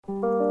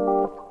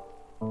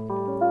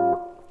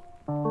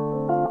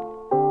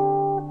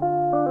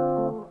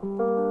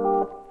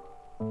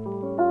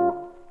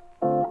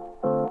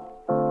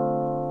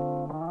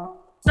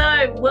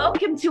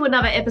Welcome to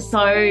another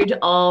episode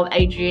of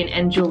Adrian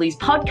and Julie's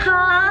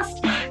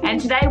podcast. And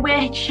today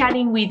we're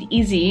chatting with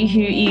Izzy,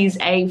 who is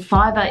a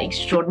Fiverr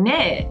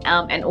extraordinaire.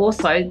 And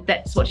also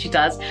that's what she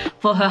does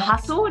for her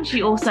hustle. And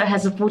she also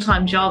has a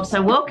full-time job.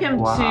 So welcome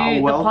to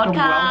the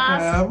podcast.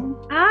 Welcome.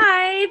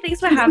 Hi, thanks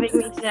for having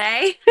me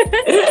today.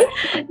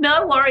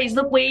 No worries.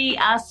 Look, we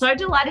are so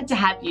delighted to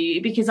have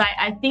you because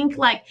I think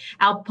like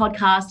our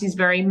podcast is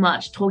very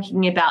much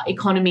talking about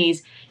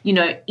economies, you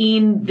know,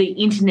 in the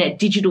internet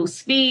digital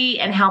sphere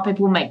and how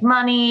people make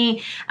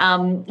money,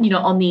 you know,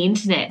 on the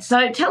internet.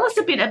 So tell us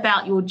a bit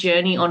about your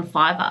journey on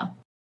Fiverr.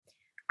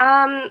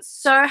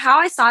 So how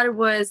I started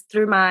was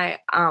through my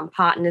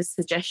partner's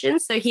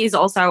suggestions. So he's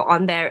also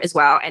on there as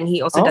well, and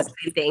he also does the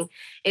same thing.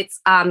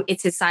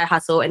 It's his side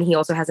hustle, and he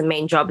also has a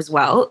main job as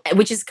well,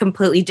 which is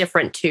completely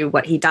different to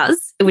what he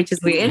does, which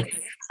is weird.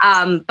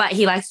 But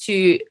he likes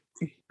to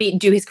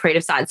do his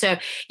creative side. So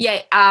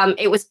yeah,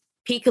 it was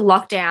peak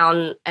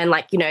lockdown and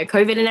like, you know,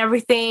 COVID and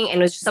everything, and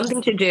it was just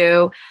something to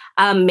do,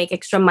 make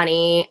extra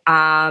money.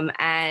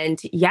 And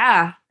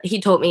yeah,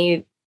 he taught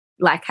me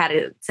like how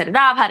to set it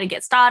up, how to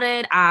get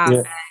started.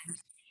 And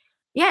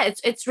yeah,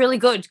 it's really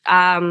good.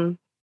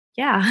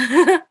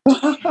 Yeah.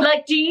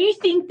 Like, do you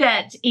think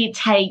that it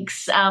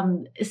takes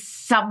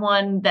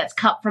someone that's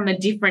cut from a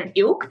different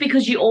ilk?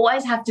 Because you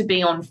always have to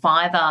be on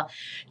Fiverr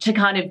to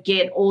kind of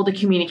get all the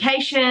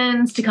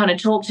communications, to kind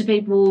of talk to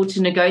people,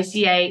 to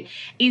negotiate.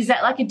 Is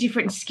that like a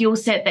different skill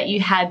set that you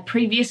had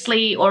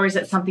previously, or is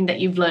it something that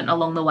you've learned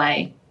along the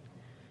way?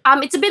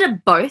 It's a bit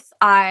of both,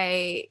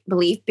 I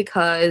believe,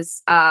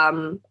 because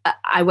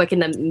I work in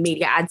the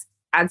media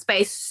ad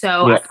space,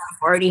 so I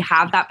already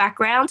have that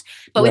background.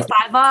 But with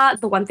Fiverr,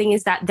 the one thing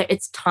is that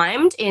it's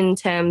timed in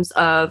terms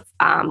of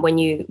when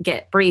you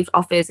get briefed,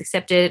 offers,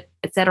 accepted,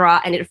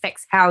 etc., and it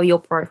affects how your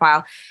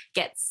profile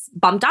gets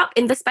bumped up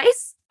in the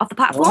space of the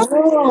platform.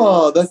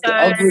 Oh, that's the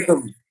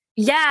algorithm.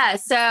 Yeah,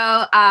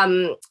 so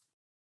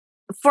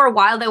for a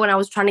while there, when I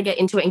was trying to get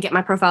into it and get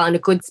my profile in a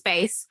good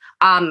space,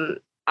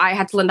 I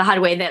had to learn the hard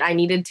way that I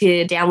needed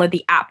to download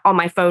the app on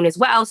my phone as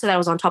well, so that I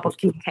was on top of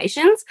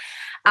communications.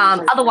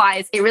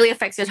 Otherwise, it really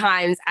affects your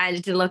times, and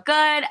it didn't look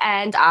good,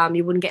 and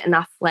you wouldn't get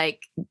enough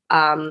like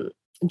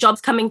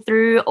jobs coming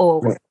through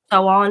or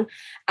so on.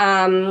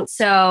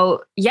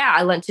 So yeah,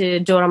 I learned to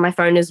do it on my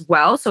phone as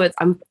well, so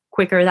I'm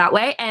quicker that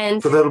way.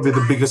 And so that'll be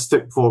the biggest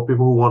tip for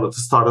people who wanted to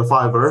start a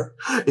Fiverr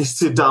is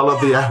to download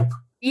the app.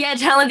 Yeah,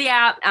 download the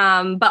app.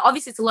 But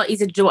obviously it's a lot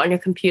easier to do it on your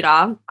computer.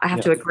 I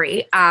have to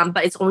agree.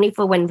 But it's only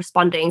for when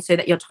responding, so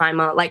that your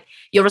timer, like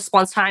your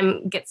response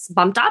time gets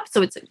bumped up.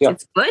 So it's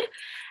good.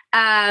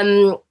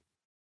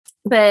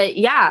 But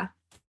yeah.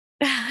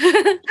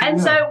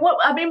 And so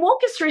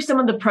walk us through some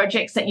of the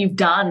projects that you've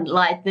done,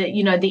 like the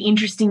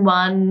interesting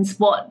ones,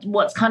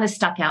 what's kind of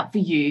stuck out for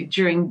you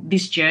during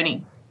this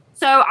journey?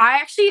 So I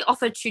actually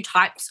offer two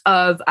types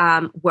of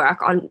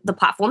work on the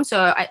platform.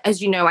 So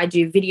as you know, I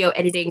do video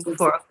editing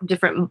for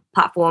different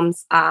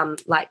platforms,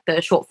 like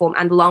the short form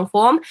and the long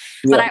form.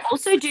 But I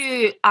also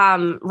do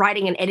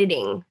writing and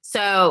editing.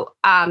 So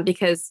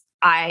because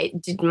I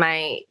did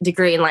my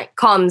degree in like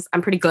comms,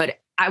 I'm pretty good.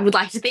 I would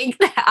like to think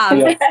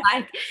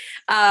that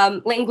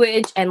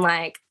language and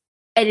like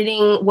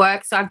editing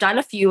work. So I've done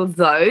a few of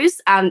those,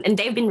 and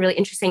they've been really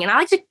interesting. And I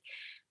like to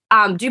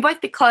do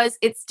both because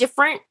it's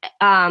different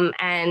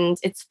and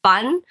it's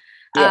fun.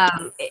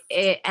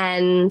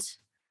 And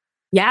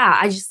yeah,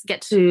 I just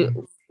get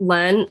to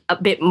learn a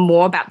bit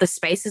more about the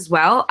space as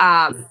well.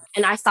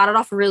 And I started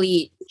off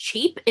really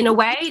cheap in a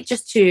way,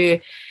 just to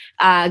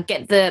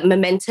get the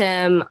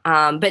momentum.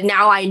 But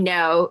now I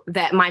know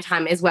that my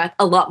time is worth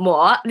a lot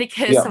more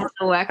because some of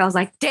the work I was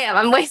like, damn,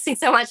 I'm wasting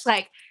so much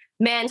like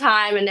man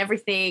time and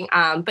everything.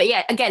 But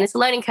yeah, again, it's a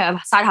learning curve.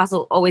 Side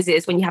hustle always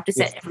is, when you have to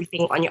set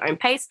everything on your own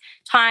pace,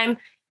 time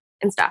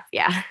and stuff.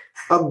 Yeah.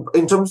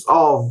 In terms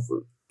of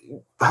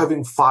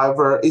having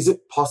Fiverr, is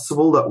it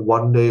possible that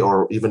one day,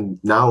 or even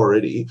now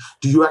already,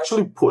 do you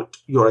actually put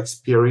your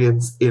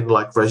experience in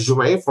like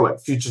resume for like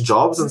future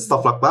jobs and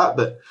stuff like that?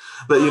 That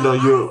you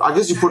know, I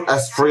guess you put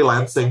as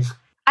freelancing.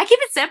 I keep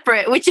it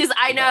separate, which is,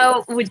 I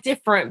know, we're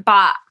different,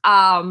 but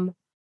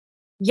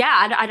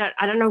yeah,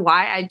 I don't know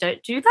why I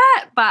don't do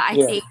that, but I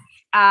think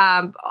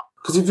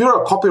because if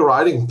you're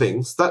copywriting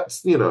things,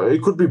 that's, you know,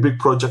 it could be a big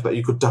project that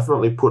you could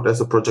definitely put as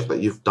a project that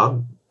you've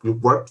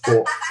worked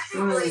for.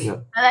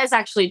 That is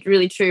actually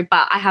really true,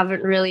 but I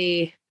haven't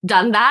really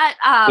done that.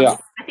 I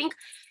think,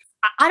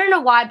 I don't know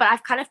why, but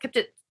I've kind of kept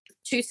it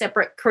two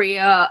separate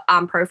career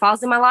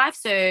profiles in my life.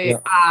 So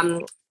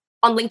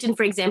on LinkedIn,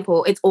 for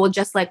example, it's all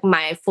just like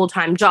my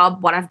full-time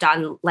job, what I've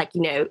done, like,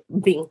 you know,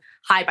 being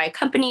hired by a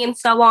company and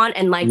so on,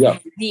 and like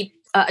the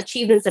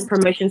achievements and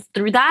promotions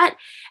through that.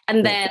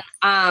 And then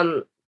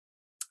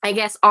I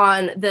guess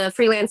on the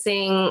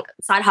freelancing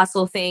side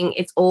hustle thing,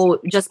 it's all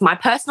just my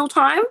personal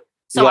time.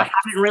 So I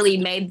haven't really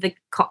made the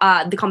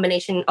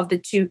combination of the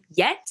two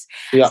yet.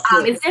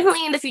 It's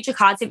definitely in the future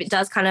cards if it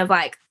does kind of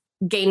like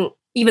gain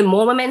even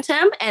more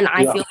momentum, and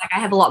I feel like I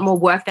have a lot more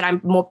work that I'm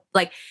more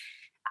like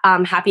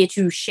happier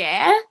to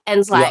share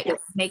and like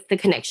make the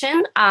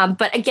connection.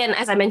 But again,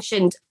 as I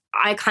mentioned,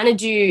 I kind of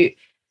do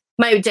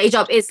my day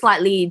job is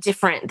slightly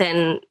different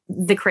than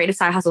the creative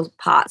side hustle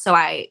part, so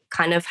I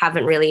kind of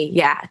haven't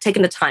really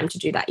taken the time to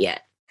do that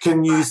yet.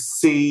 Can you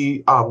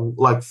see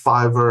like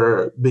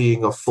Fiverr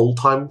being a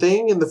full-time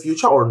thing in the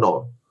future or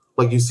no?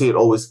 Like you see it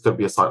always going to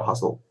be a side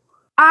hustle?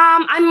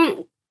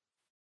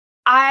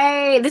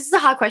 This is a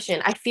hard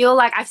question. I feel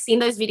like I've seen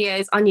those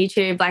videos on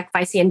YouTube, like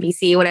by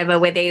CNBC or whatever,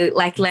 where they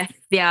like left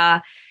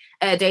their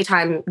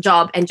daytime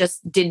job and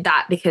just did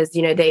that because,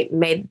 you know, they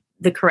made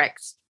the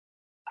correct,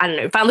 I don't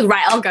know, found the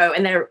right algo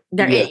and they're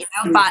it, you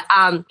know? But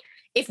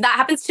if that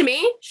happens to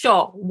me,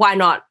 sure, why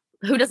not?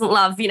 Who doesn't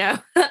love, you know,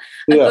 a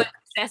good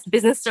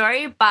business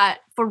story? But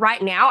for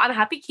right now, I'm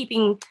happy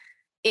keeping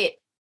it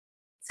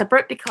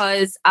separate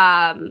because,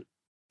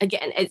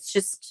 again, it's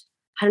just,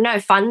 I don't know,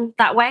 fun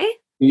that way.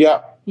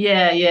 Yeah.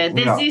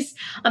 There's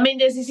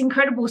this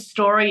incredible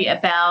story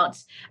about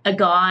a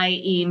guy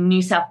in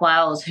New South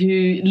Wales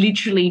who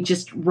literally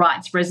just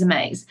writes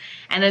resumes.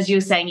 And as you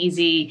were saying,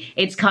 Izzy,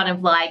 it's kind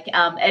of like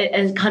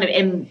a kind of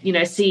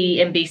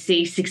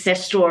CNBC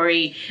success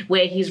story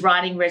where he's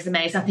writing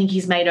resumes. I think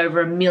he's made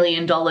over $1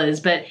 million.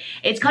 But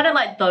it's kind of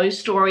like those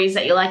stories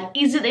that you're like,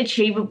 is it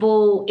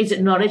achievable? Is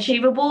it not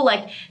achievable?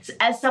 Like,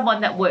 as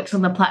someone that works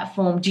on the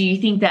platform, do you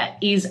think that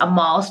is a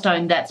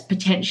milestone that's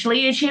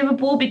potentially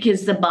achievable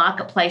because the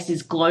marketplace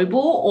is global,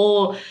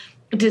 or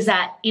does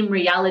that in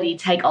reality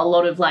take a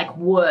lot of like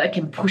work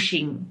and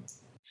pushing?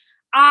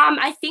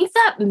 I think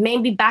that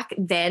maybe back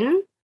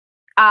then,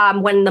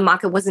 when the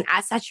market wasn't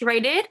as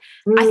saturated,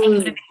 I think it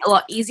would have been a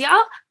lot easier.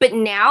 But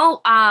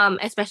now,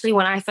 especially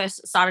when I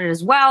first started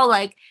as well,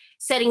 like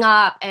setting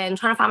up and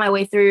trying to find my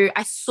way through,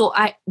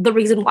 the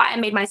reason why I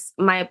made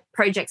my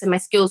projects and my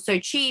skills so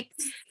cheap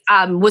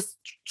was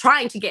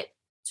trying to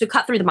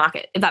cut through the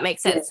market, if that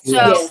makes sense.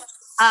 So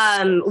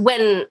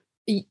when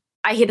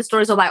I hear the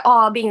stories of like,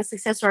 being a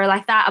success story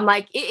like that, I'm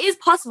like, it is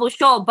possible,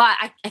 sure, but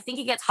I think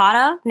it gets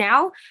harder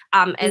now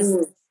as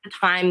the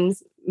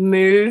times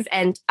move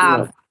and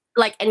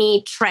like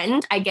any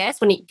trend, I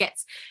guess,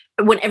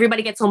 when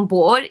everybody gets on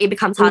board, it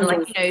becomes harder.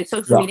 Like, you know,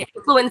 social media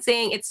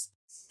influencing. It's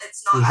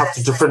not. You have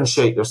to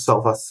differentiate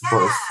yourself, I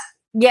suppose.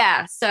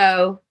 Yeah.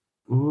 So.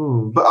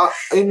 But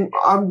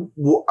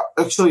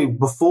actually,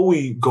 before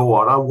we go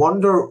on, I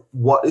wonder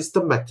what is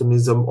the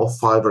mechanism of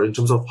Fiverr in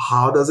terms of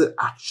how does it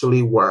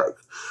actually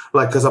work?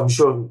 Like, because I'm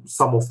sure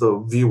some of the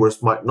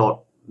viewers might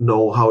not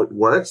know how it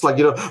works. Like,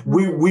 you know,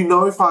 we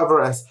know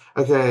Fiverr as,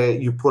 okay,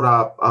 you put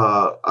up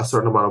a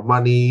certain amount of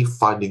money,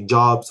 finding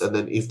jobs, and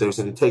then if there's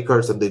any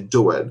takers, and they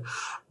do it.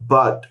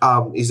 But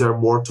is there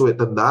more to it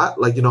than that?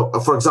 Like, you know,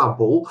 for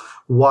example,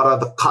 what are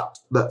the cut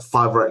that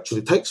Fiverr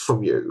actually takes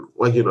from you?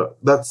 Like, you know,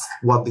 that's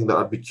one thing that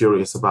I'd be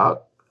curious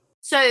about.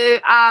 So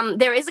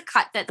there is a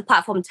cut that the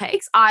platform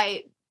takes.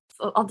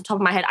 Off the top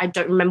of my head, I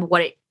don't remember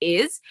what it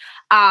is.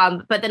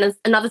 But then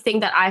another thing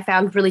that I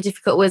found really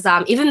difficult was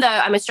even though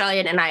I'm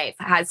Australian and I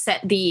had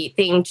set the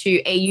thing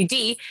to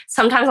AUD,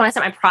 sometimes when I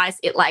set my price,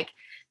 it like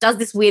does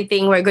this weird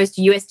thing where it goes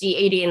to USD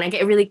 80 and I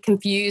get really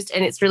confused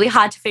and it's really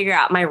hard to figure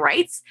out my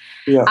rates.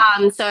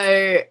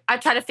 So I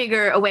try to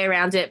figure a way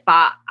around it.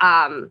 But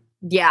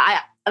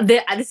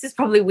this is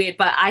probably weird,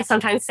 but I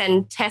sometimes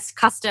send test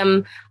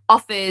custom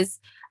offers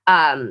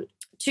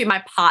to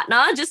my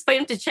partner just for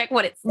him to check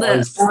what it's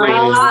like.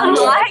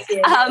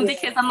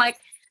 Because I'm like,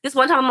 this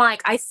one time I'm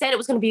like, I said it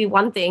was going to be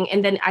one thing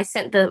and then I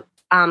sent the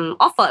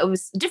offer, it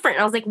was different.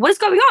 And I was like, what is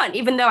going on?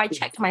 Even though I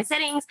checked my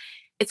settings,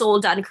 it's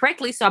all done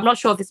correctly. So I'm not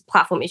sure if it's a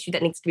platform issue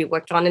that needs to be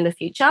worked on in the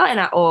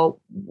future or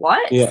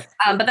what.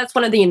 But that's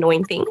one of the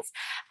annoying things.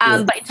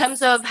 But in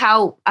terms of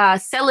how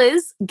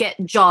sellers get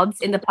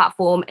jobs in the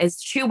platform is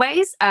two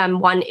ways.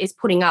 One is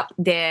putting up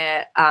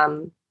their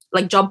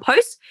like job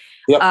posts.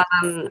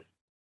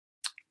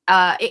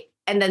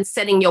 And then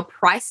setting your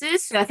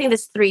prices. So I think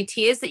there's 3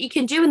 tiers that you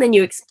can do, and then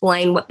you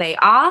explain what they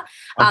are.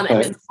 And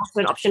there's also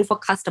an option for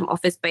custom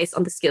offers based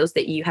on the skills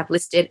that you have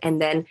listed.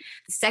 And then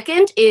the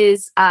second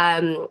is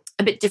a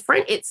bit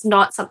different. It's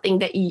not something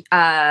that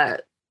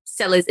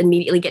sellers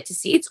immediately get to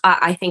see. It's,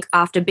 I think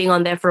after being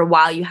on there for a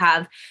while, you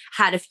have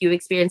had a few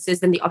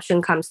experiences, then the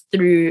option comes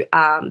through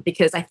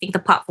because I think the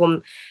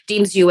platform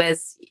deems you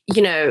as,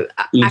 you know,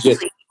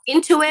 actually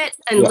into it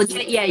and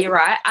legit. Yeah, you're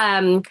right.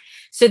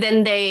 So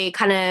then they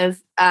kind of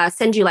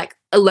send you like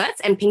alerts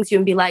and pings you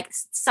and be like,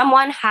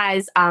 someone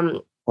has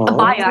a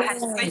buyer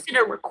has posted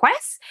a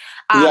request.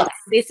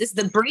 This is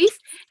the brief,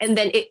 and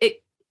then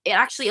it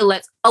actually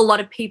alerts a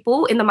lot of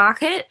people in the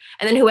market,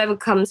 and then whoever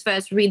comes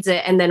first reads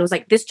it and then was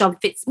like, this job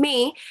fits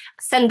me,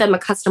 send them a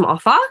custom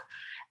offer.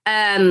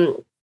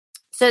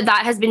 So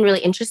that has been really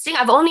interesting.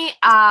 I've only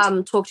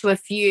talked to a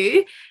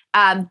few.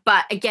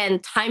 But again,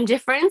 time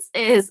difference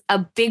is a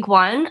big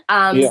one.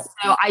 So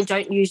I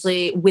don't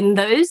usually win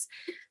those.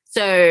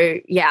 So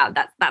yeah,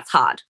 that's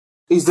hard.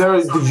 Is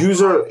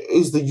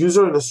the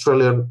user in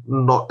Australia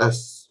not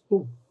as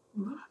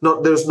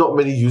not there's not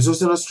many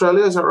users in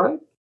Australia, is that right?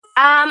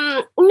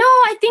 No,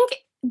 I think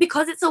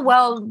because it's a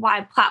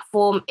worldwide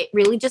platform, it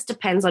really just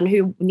depends on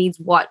who needs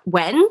what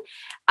when.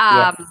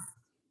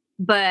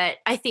 But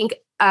I think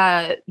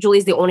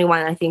Julie's the only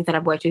one I think that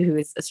I've worked with who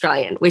is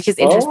Australian, which is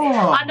interesting.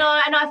 I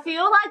know, and I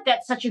feel like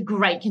that's such a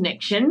great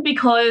connection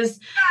because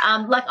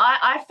like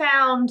I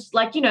found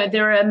like, you know,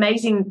 there are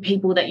amazing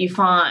people that you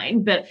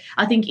find, but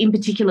I think in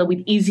particular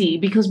with Izzy,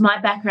 because my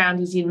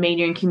background is in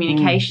media and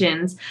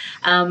communications,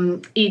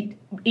 it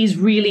is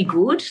really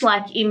good.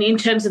 Like in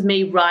terms of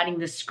me writing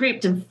the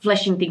script and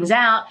fleshing things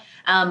out,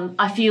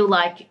 I feel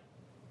like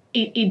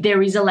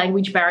there is a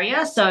language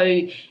barrier,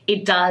 so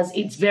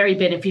it's very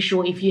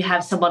beneficial if you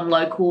have someone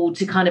local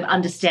to kind of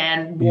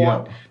understand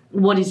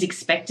what is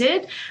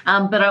expected.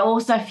 But I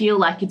also feel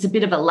like it's a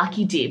bit of a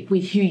lucky dip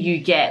with who you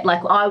get.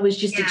 Like I was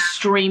just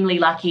extremely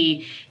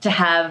lucky to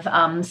have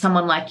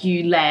someone like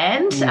you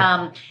land,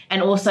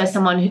 and also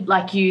someone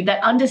like you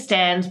that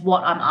understands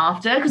what I'm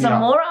after, because I'm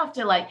more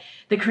after like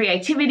the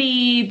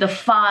creativity, the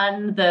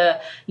fun,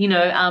 the, you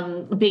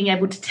know, being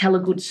able to tell a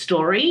good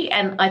story.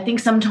 And I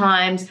think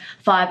sometimes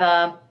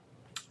Fiverr,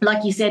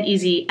 like you said,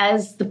 Izzy,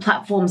 as the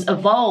platforms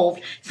evolve,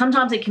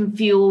 sometimes it can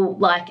feel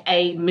like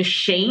a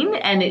machine,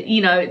 and it,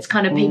 you know, it's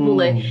kind of people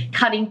are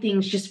cutting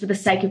things just for the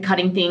sake of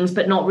cutting things,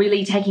 but not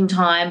really taking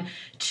time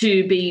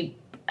to be,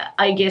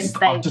 I guess,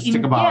 artistic, you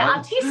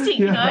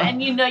know,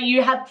 and you know,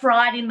 you have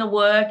pride in the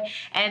work,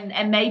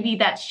 and maybe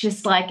that's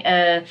just like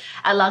a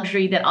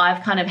luxury that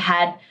I've kind of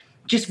had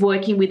just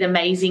working with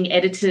amazing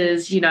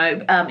editors, you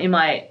know, in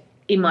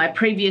my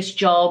previous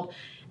job.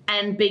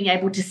 And being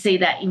able to see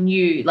that in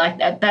you, like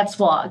that's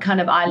what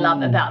kind of I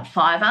love about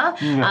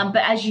Fiverr.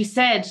 But as you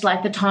said,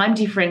 like the time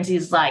difference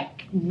is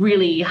like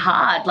really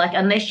hard. Like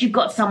unless you've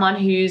got someone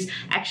who's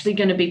actually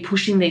going to be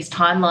pushing these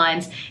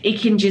timelines,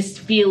 it can just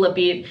feel a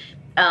bit,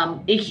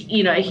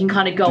 it can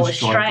kind of go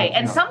astray.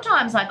 And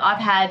sometimes, like I've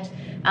had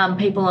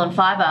people on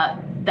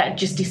Fiverr that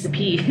just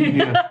disappear.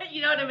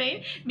 You know what I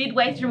mean?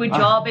 Midway through a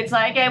job, it's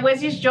like, okay,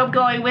 where's this job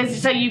going?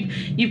 So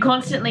you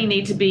constantly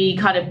need to be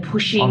kind of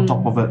pushing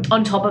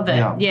on top of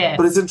it. Yeah.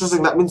 But it's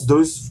interesting. That means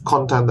those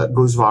content that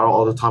goes viral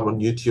all the time on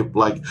YouTube,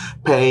 like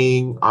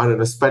paying, I don't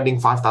know, spending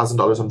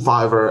 $5,000 on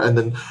Fiverr and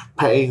then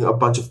paying a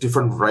bunch of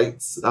different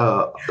rates,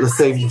 the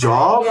same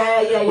job.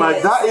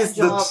 Like that is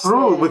the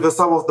truth, because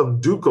some of them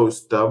do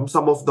ghost them.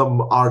 Some of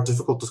them are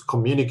difficult to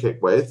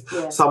communicate with.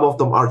 Some of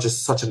them are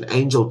just such an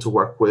angel to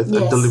work with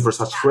and deliver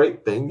such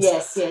great things.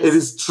 It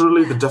is truly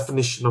the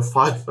definition of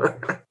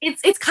Fiverr.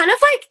 It's kind of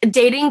like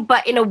dating,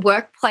 but in a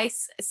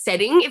workplace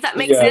setting, if that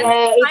makes sense.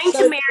 Trying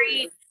to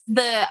marry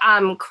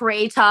the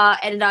creator,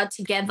 editor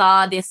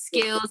together, their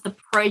skills, the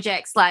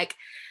projects, like,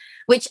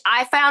 which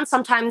I found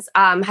sometimes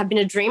have been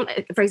a dream.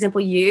 For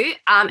example, you.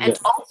 And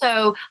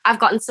also, I've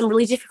gotten some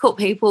really difficult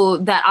people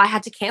that I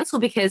had to cancel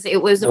because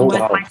it was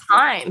worth my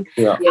time.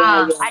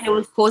 And it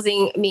was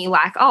causing me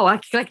like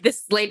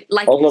this lady,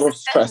 like a lot of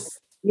stress.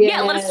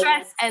 A lot of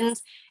stress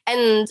and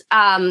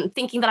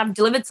thinking that I've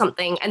delivered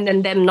something and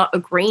then them not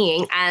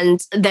agreeing and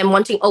them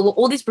wanting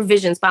all these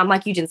provisions, but I'm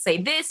like, you didn't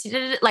say this, you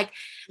did it. Like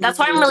that's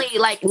why I'm really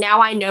like,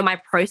 now I know my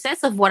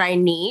process of what I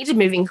need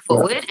moving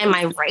forward and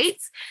my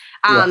rates.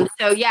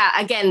 So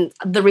again,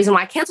 the reason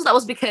why I canceled that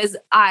was because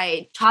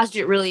I charged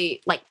it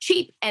really like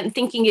cheap and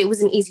thinking it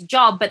was an easy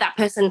job, but that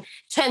person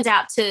turns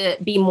out to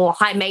be more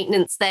high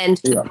maintenance than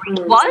the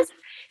brief was.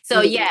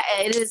 So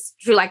it is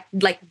true, like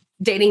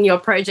dating your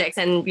projects,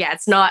 and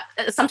it's not,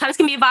 sometimes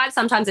can be a vibe,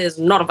 sometimes it is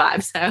not a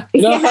vibe. So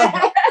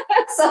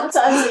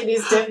sometimes it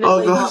is definitely.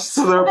 Oh gosh,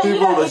 so there are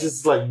people that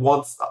just like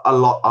wants a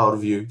lot out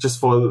of you just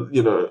for,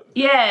 you know.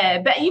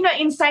 Yeah, but you know,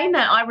 in saying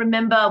that, I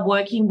remember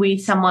working with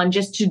someone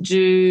just to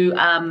do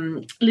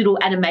little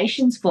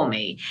animations for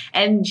me,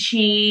 and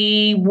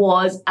she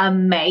was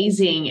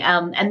amazing.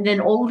 And then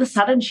all of a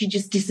sudden, she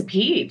just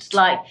disappeared.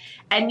 Like,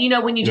 and you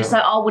know, when you just say,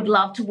 "I would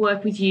love to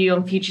work with you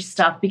on future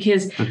stuff,"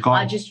 because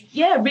I just,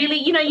 really,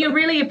 you know, you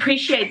really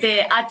appreciate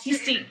their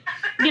artistic,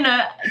 you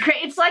know,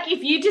 it's like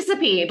if you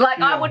disappeared, like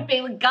I would be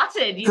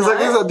gutted. Because I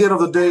guess at the end of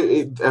the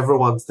day,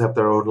 everyone's have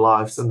their own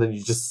lives, and then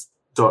you just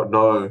don't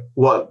know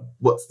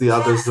what's the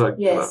others like.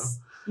 Yeah.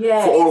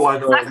 For all I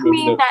know, that could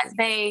mean that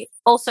they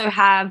also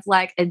have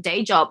like a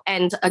day job,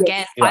 and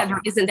again, Fiverr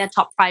isn't their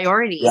top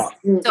priority.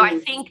 So I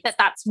think that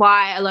that's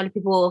why a lot of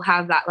people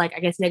have that, like, I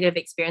guess, negative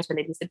experience when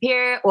they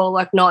disappear or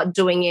like not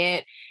doing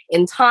it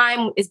in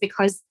time, is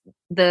because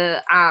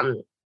the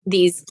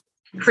these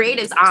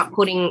creatives aren't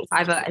putting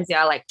Fiverr as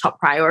their like top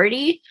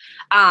priority.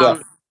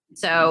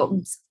 So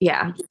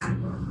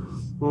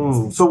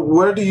So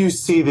where do you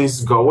see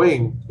this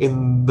going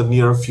in the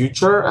near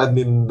future and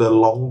in the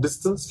long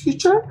distance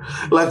future?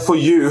 Like for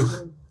you?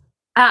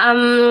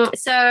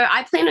 So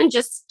I plan on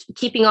just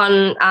keeping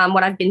on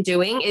what I've been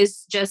doing,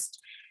 is just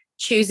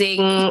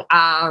choosing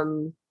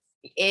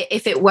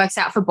if it works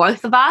out for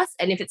both of us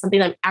and if it's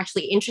something I'm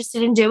actually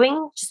interested in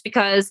doing, just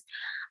because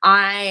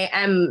I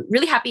am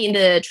really happy in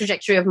the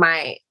trajectory of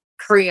my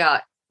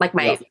career, like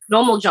my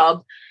normal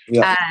job.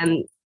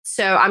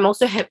 So I'm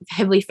also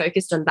heavily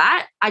focused on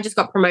that. I just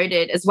got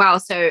promoted as well.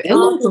 So a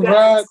lot of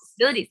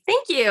responsibilities.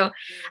 Thank you.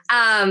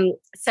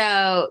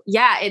 So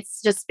yeah,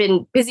 it's just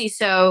been busy.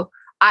 So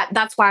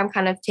that's why I'm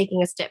kind of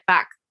taking a step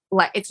back.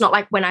 Like, it's not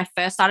like when I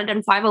first started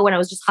in Fiverr, when I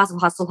was just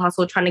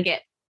hustle, trying to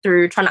get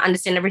through, trying to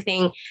understand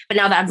everything. But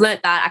now that I've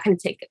learned that,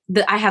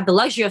 I have the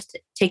luxury of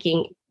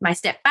taking my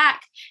step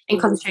back and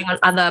concentrating on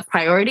other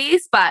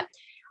priorities. But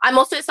I'm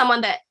also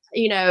someone that,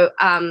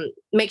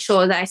 make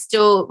sure that I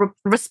still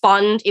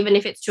respond, even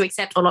if it's to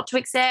accept or not to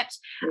accept,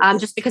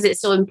 just because it's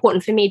so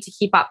important for me to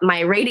keep up my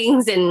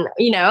ratings and,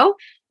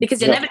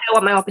 because you never know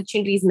what my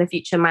opportunities in the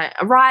future might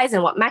arise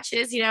and what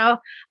matches, So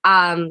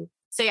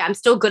yeah, I'm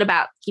still good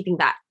about keeping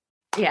that.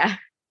 Yeah.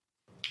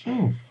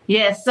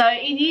 Yeah, so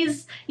it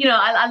is,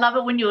 I love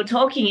it when you're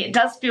talking. It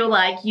does feel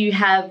like you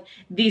have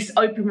this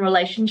open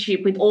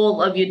relationship with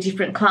all of your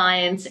different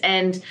clients.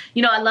 And,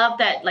 I love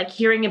that, like,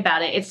 hearing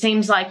about it. It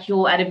seems like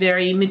you're at a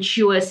very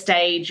mature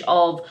stage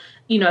of,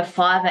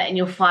 Fiverr and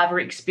your Fiverr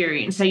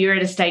experience. So you're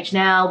at a stage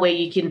now where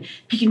you can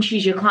pick and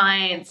choose your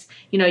clients.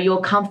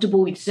 You're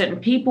comfortable with certain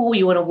people.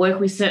 You want to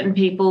work with certain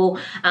people.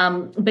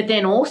 But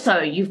then also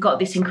you've got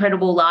this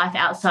incredible life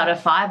outside of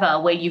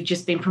Fiverr where you've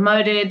just been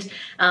promoted,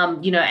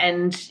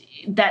 and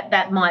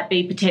that might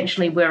be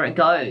potentially where it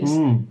goes.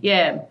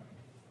 Yeah.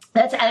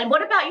 And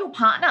what about your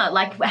partner?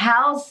 Like,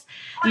 how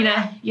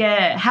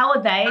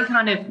are they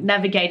kind of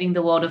navigating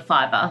the world of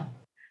Fiverr?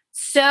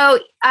 So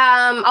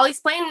I'll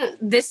explain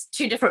this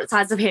two different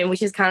sides of him,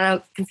 which is kind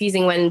of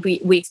confusing when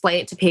we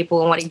explain it to people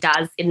and what he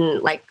does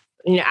in, like,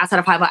 outside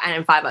of Fiverr and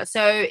in Fiverr.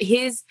 So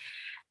his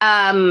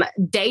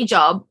day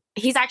job,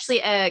 he's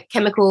actually a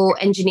chemical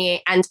engineer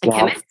and a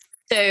chemist.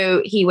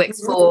 So he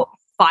works for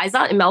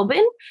Pfizer in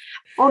Melbourne.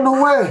 Oh,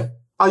 no way.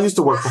 I used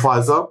to work for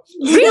Pfizer.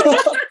 Really?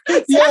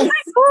 Yes.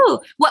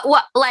 Cool.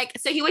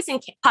 So he was in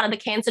part of the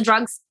cancer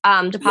drugs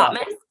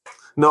department? Yeah.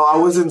 No, I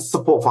was in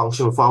support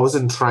function before. I was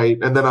in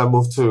trade, and then I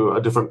moved to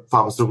a different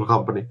pharmaceutical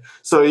company.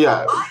 So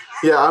yeah,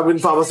 I'm in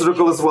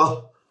pharmaceutical as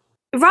well.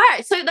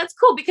 Right. So that's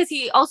cool because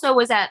he also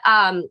was at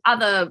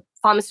other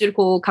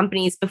pharmaceutical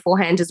companies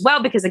beforehand as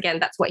well, because again,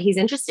 that's what he's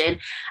interested.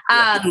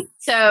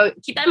 So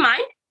keep that in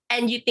mind.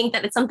 And you think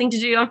that it's something to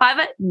do on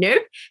Fiverr?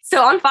 Nope.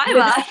 So on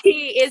Fiverr,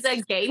 he is a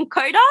game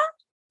coder.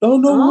 Oh,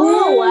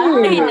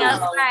 no way. He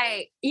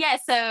does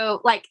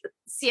so like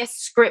CS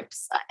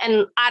scripts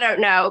and I don't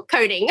know,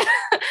 coding.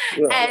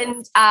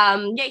 And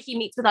he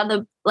meets with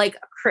other like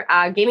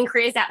gaming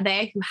creators out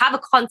there who have a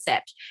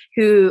concept,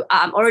 who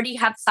already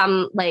have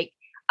some like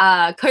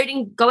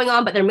coding going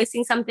on, but they're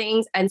missing some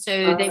things. And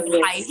so they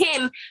hire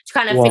him to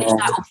kind of finish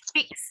that or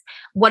fix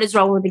what is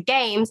wrong with the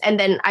games. And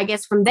then I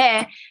guess from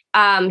there,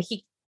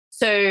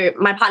 so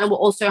my partner will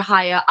also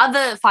hire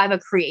other Fiverr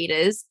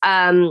creators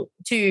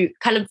to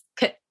kind of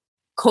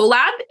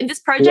collab in this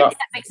project, if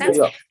that makes sense.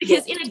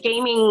 Because in a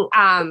gaming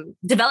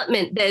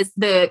development, there's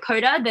the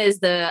coder, there's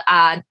the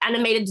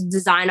animated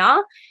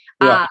designer,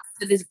 so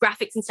there's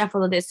graphics and stuff,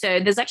 all of this. So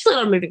there's actually a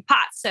lot of moving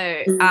parts.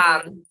 So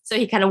so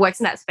he kind of works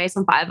in that space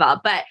on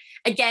Fiverr. But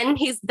again,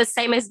 he's the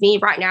same as me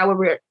right now, where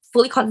we're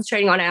fully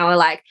concentrating on our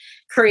like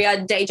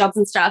career, day jobs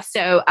and stuff.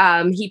 So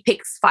he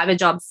picks Fiverr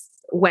jobs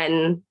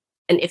when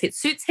and if it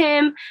suits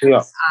him.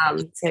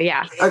 And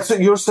so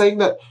you're saying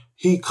that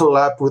he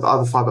collabed with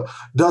other Fiverr.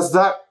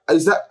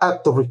 Is that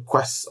at the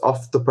request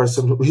of the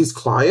person, his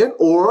client,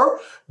 or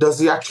does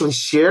he actually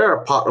share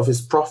a part of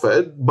his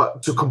profit,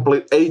 but to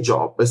complete a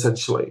job,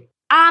 essentially?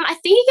 I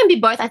think he can be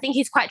both. I think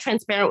he's quite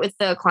transparent with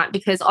the client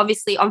because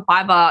obviously on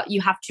Fiverr,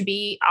 you have to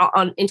be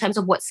on in terms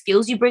of what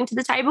skills you bring to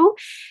the table.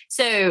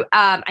 So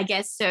I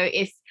guess, so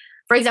if,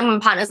 for example, my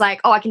partner's like,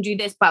 oh, I can do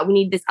this, but we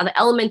need this other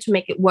element to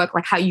make it work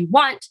like how you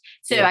want.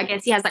 So I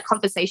guess he has that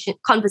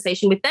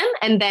conversation with them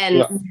and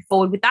then move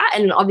forward with that.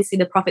 And obviously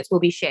the profits will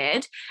be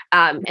shared.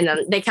 And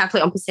then they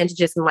calculate on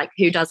percentages and like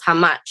who does how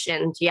much.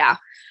 And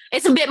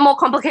it's a bit more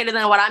complicated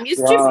than what I'm used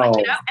to. But,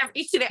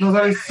 No,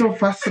 that is so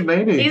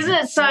fascinating. Isn't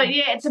it? So,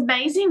 it's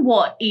amazing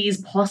what is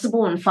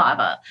possible in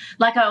Fiverr.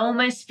 Like, I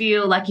almost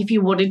feel like if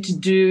you wanted to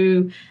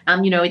do,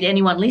 with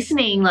anyone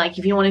listening, like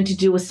if you wanted to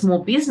do a small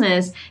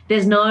business,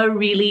 there's no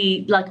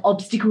really like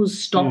obstacles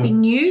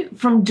stopping you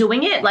from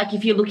doing it. Like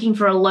if you're looking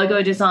for a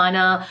logo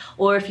designer,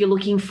 or if you're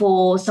looking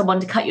for someone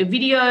to cut your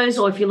videos,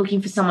 or if you're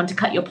looking for someone to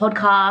cut your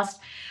podcast,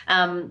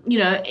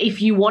 if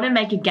you want to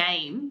make a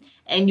game,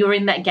 and you're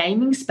in that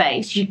gaming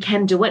space, you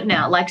can do it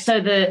now. Like, so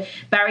the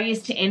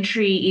barriers to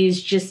entry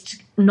is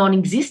just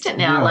non-existent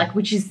now, like,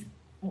 which is,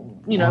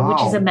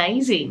 which is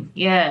amazing.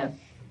 Yeah.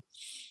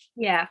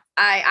 Yeah.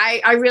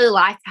 I really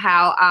like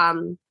how,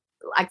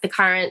 like the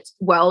current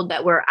world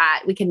that we're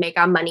at, we can make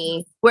our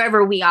money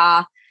wherever we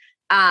are.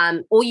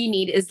 All you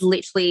need is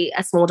literally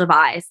a small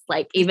device,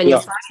 like even your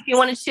phone, if you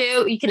wanted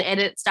to, you can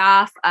edit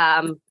stuff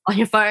on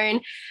your phone,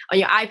 on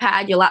your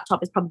iPad. Your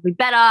laptop is probably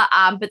better,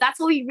 but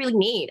that's all you really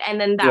need. And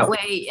then that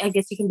way, I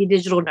guess you can be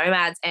digital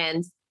nomads,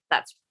 and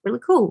that's really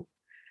cool.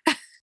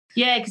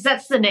 Yeah, because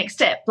that's the next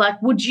step.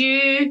 Like, would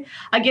you,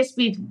 I guess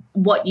with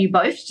what you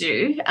both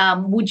do,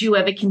 would you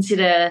ever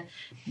consider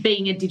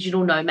being a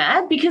digital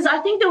nomad? Because I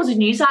think there was a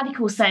news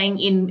article saying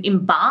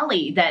in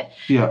Bali that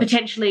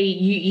potentially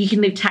you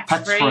can live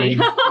tax-free.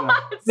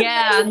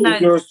 Yeah, no,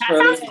 that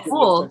sounds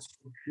cool.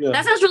 Yeah.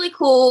 That sounds really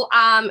cool.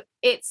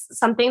 It's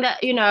something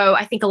that, you know,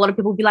 I think a lot of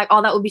people would be like,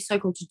 oh, that would be so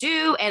cool to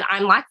do. And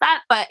I'm like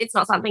that, but it's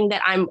not something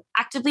that I'm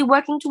actively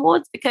working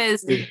towards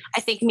because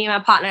I think me and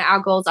my partner, our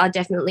goals are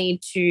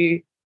definitely to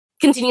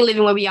continue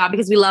living where we are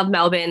because we love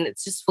Melbourne.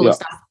 It's just full of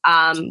stuff.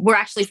 We're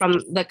actually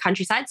from the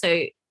countryside,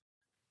 so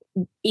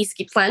East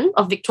Gippsland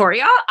of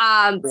Victoria.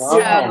 Wow.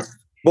 So,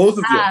 both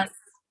of you?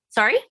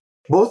 Sorry?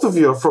 Both of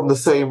you are from the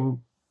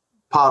same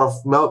part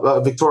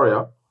of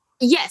Victoria?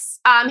 Yes.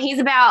 He's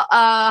about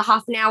a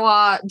half an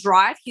hour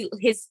drive.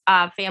 His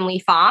family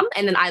farm,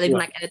 and then I live in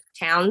like a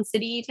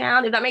city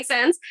town, if that makes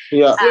sense.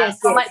 Yeah.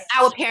 Like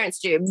our parents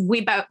do.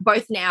 We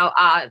both now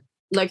are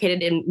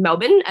located in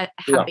Melbourne, have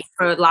been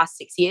for the last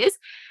 6 years.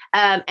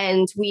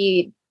 And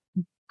we,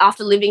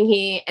 after living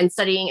here and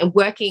studying and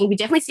working, we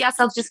definitely see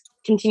ourselves just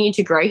continue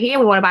to grow here.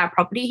 We want to buy a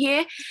property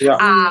here.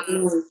 Yeah.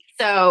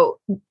 So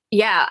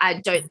yeah,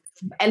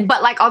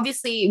 but like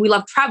obviously we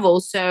love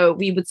travel, so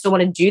we would still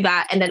want to do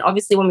that. And then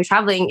obviously when we're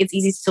traveling, it's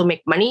easy to still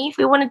make money if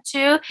we wanted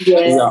to.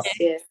 Yes.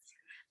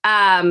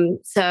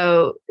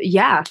 So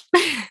yeah.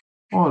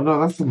 Oh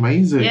no, that's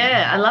amazing.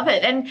 Yeah, I love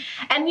it. And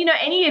you know,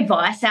 any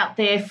advice out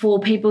there for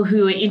people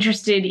who are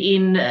interested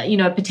in you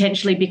know,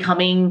 potentially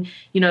becoming,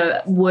 you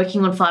know,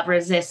 working on Fiverr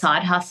as their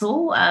side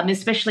hustle,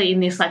 especially in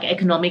this like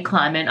economic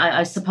climate?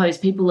 I suppose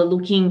people are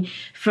looking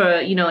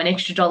for, you know, an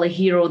extra dollar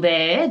here or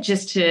there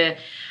just to,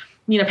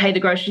 you know, pay the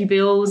grocery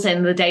bills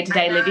and the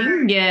day-to-day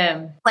living.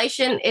 Yeah.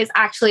 Inflation is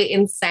actually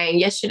insane.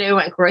 Yesterday I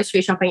went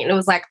grocery shopping and it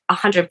was like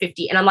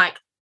 150, and I'm like,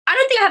 I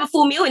don't think I have a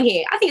full meal in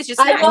here. I think it's just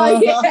There's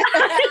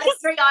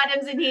 3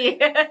 items in here.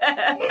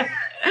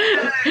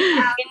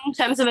 In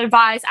terms of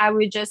advice, I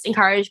would just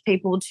encourage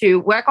people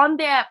to work on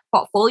their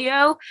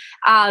portfolio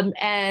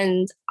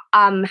and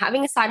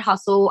having a side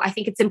hustle. I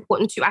think it's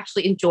important to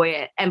actually enjoy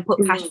it and put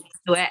passion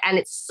into it. And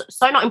it's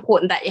so not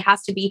important that it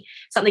has to be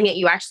something that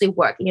you actually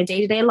work in your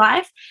day-to-day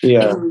life.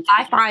 Yeah.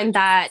 I find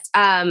that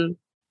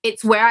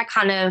it's where I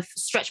kind of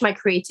stretch my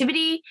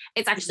creativity.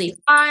 It's actually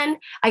fun.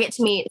 I get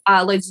to meet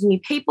loads of new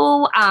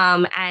people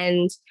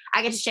and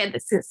I get to share the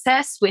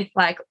success with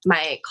like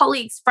my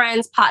colleagues,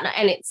 friends, partner,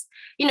 and it's,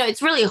 you know,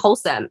 it's really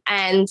wholesome.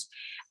 And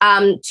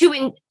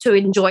to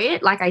enjoy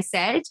it, like I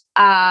said,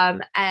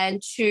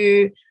 and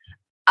to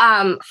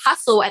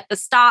hustle at the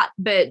start,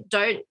 but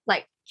don't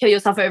like kill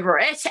yourself over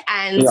it.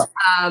 And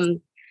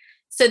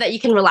so that you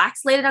can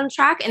relax later down the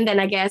track. And then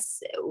I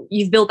guess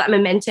you've built that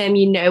momentum,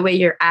 you know where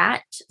you're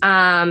at.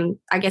 I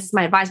guess it's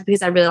my advice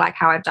because I really like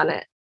how I've done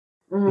it.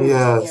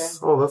 Yes.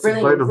 Yeah. Oh, that's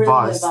a great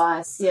advice.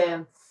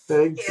 Yeah.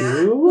 Thank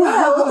you.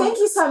 Yeah, well, thank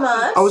you so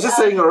much. I was just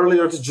saying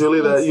earlier to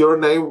Julie that your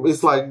name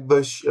is like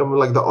the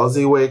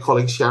Aussie way of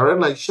calling Sharon,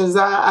 like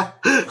Shazza.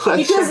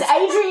 Because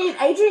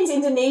Adrian's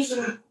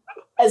Indonesian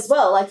as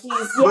well, like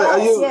he's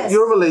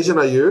You're Malaysian,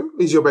 are you?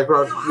 Is your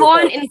background?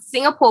 Born in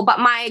Singapore, but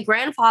my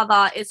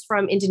grandfather is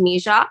from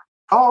Indonesia.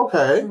 Oh,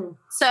 okay.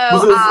 So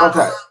so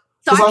I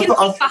can speak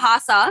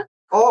Bahasa.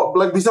 Oh,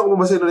 like bisa ngomong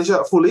bahasa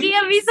Indonesia fully?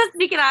 Iya, bisa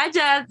sedikit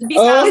aja.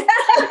 Bisa.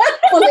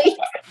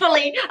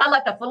 Fully. I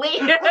like the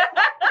fully.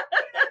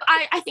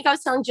 I think I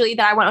was telling Julie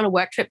that I went on a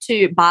work trip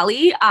to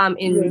Bali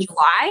in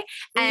July,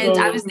 and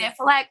I was there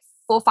for like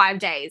 4 or 5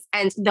 days,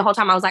 and the whole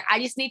time I was like, I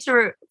just need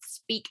to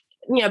speak,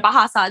 you know,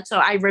 Bahasa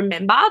so I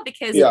remember,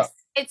 because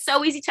it's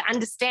so easy to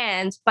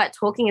understand, but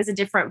talking is a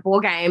different ball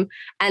game,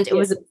 and it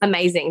was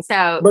amazing.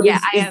 So but I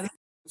am.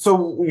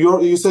 So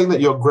you're saying that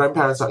your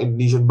grandparents are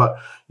Indonesian, but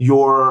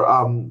your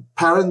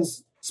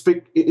parents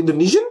speak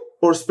Indonesian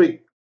or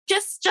speak?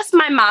 Just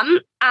my mum.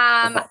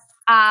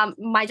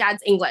 My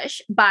dad's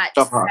English, but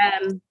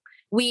I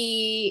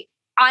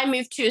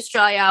moved to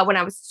Australia when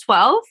I was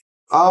 12.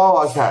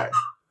 Oh, okay.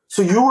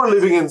 So you were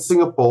living in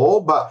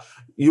Singapore, but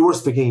you were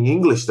speaking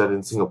English then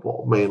in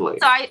Singapore mainly.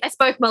 So I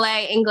spoke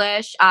Malay,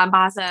 English,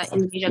 Bahasa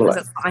Indonesian because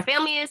that's what my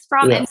family is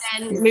from, and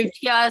then moved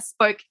here,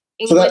 spoke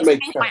English,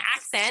 changed my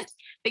accent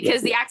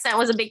because the accent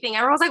was a big thing.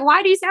 Everyone was like,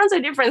 why do you sound so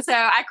different? So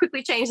I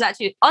quickly changed that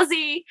to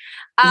Aussie.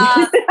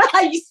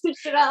 You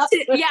switched it up.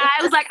 I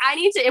was like, I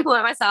need to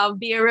implement myself,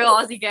 be a real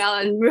Aussie girl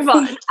and move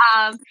on.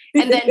 And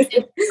then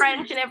did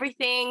French and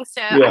everything.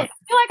 So I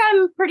feel like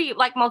I'm pretty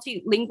like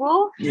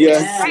multilingual.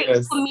 Yes. It's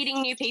great for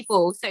meeting new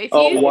people. So if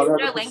you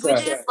know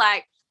languages,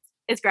 like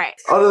it's great.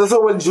 Oh, that's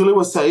what when Julie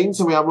was saying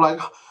to me, I'm like,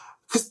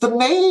 because the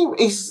name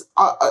is,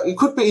 it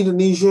could be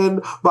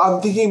Indonesian, but I'm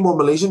thinking more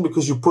Malaysian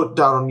because you put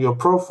down on your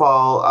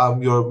profile,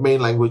 your main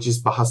language is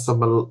Bahasa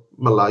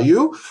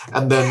Melayu,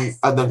 and then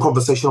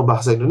conversational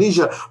Bahasa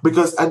Indonesia,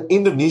 because an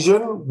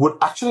Indonesian would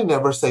actually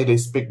never say they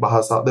speak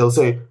Bahasa. They'll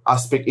say, I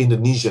speak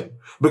Indonesian.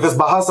 because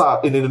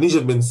bahasa in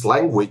Indonesian means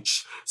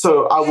language.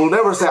 So I will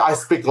never say I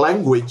speak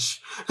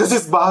language because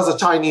it's bahasa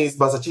Chinese,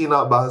 bahasa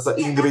Cina, bahasa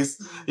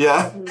Inggris.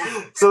 Yeah.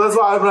 So that's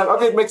why I'm like,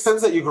 okay, it makes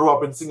sense that you grew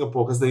up in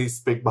Singapore because they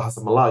speak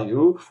bahasa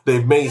Melayu.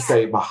 They may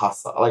say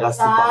bahasa, like I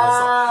speak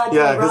bahasa.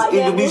 Yeah, because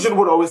Indonesian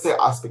would always say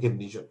I speak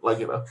Indonesian, like,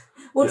 you know.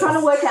 We're trying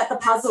to work out the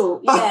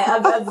puzzle,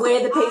 of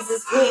where the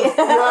pieces fit.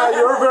 Yeah,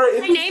 you're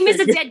very My name is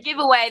a dead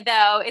giveaway,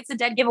 though. It's a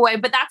dead giveaway,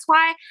 but that's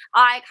why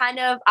I kind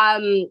of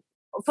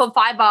for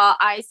Fiverr,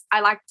 I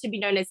like to be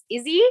known as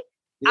Izzy.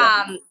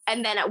 Yeah.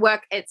 And then at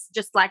work, it's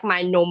just like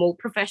my normal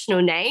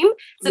professional name.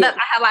 So that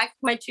I have like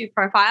my two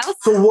profiles.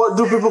 So what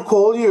do people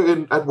call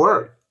you at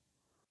work?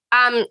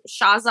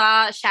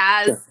 Shaza,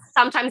 Shaz,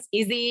 sometimes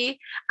Izzy.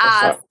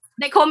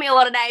 They call me a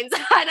lot of names.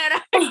 I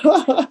don't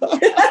know.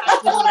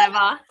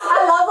 Whatever.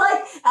 I love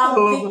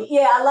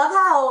I love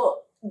how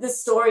the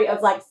story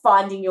of like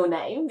finding your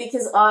name,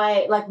 because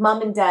I like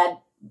mum and dad,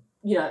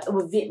 you know,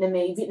 were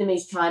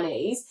Vietnamese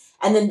Chinese,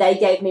 and then they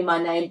gave me my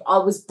name. I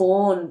was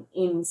born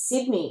in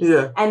Sydney.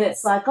 Yeah. And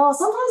it's like, oh,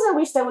 sometimes I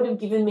wish they would have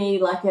given me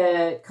like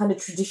a kind of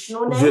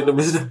traditional name.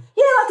 Vietnamese.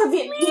 Yeah, like a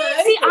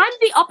Vietnamese. See, I'm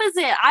the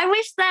opposite. I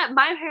wish that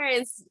my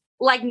parents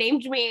like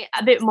named me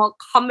a bit more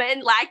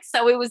common, like,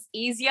 so it was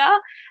easier.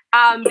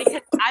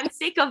 Because I'm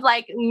sick of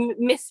like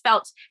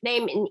misspelt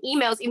name in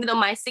emails, even though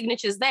my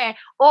signature's there,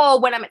 or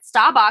when I'm at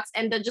Starbucks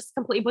and they're just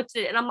completely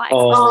butchered it, and I'm like,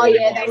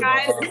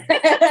 guys.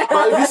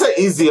 But if you say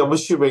easy, I'm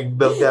assuming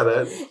they'll get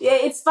it. Yeah,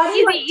 it's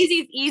funny. Easy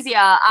is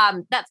easier.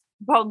 That's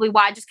probably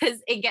why, just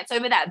because it gets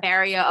over that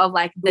barrier of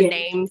like the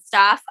name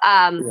stuff.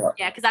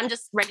 Because I'm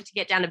just ready to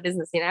get down to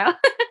business, you know.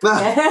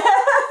 Love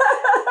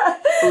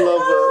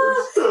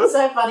it.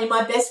 So funny.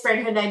 My best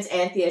friend, her name's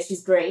Anthea.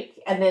 She's Greek,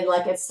 and then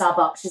like at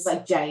Starbucks, she's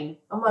like Jane.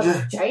 I'm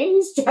like, Jane?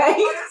 Who's Jane?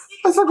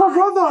 It's like my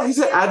brother. He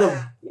said Adam.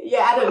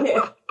 Yeah, Adam.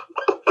 Yeah.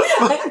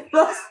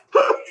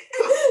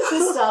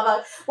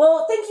 Starbucks.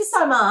 Well, thank you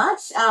so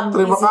much.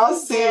 Terima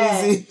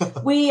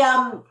kasih. We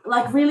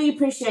like really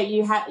appreciate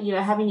you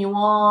having you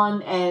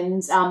on,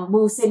 and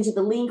we'll send you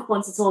the link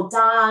once it's all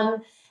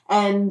done.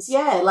 And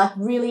like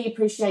really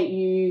appreciate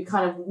you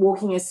kind of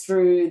walking us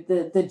through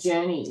the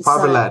journey.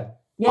 Fiverrland.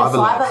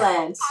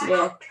 Fiverrland.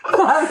 Yeah.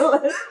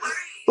 Fiverrland.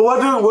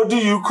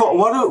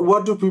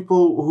 What do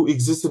people who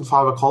exist in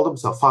Fiverr call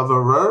themselves?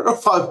 Fiverr?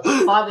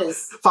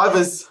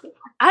 Fivers.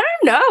 I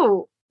don't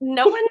know.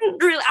 No one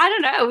really, I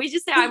don't know. We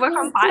just say I work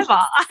on Fiverr.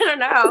 I don't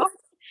know.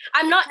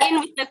 I'm not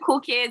in with the cool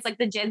kids, like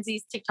the Gen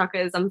Z's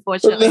TikTokers,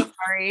 unfortunately.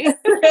 Sorry.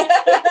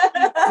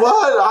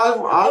 What?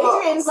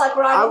 Adrian's like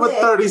I'm a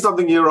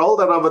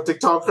 30-something-year-old and I'm a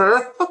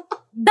TikToker.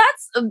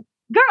 That's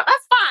girl,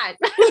 that's fine.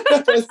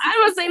 I'm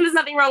not saying there's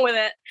nothing wrong with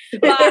it.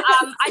 But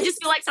I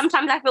just feel like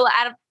sometimes I feel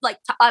out of like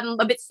I'm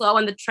a bit slow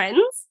on the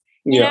trends,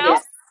 you know?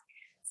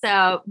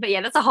 So, but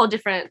yeah, that's a whole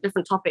different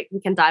topic we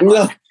can dive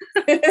on.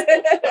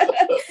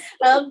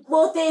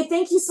 Well,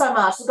 thank you so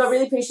much. Look, I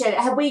really appreciate it.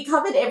 Have we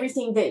covered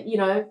everything that, you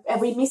know,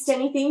 have we missed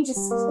anything?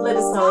 Just let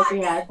us know if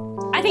we had.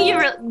 I think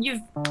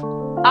you've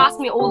asked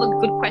me all the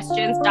good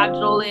questions, dived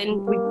it all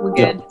in. We're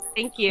good.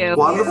 Thank you.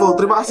 Wonderful.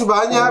 Terima kasih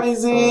banyak,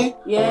 Izzy.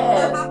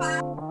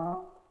 Yeah.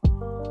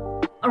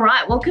 All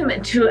right, welcome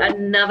to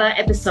another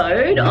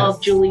episode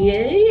of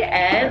Julie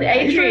and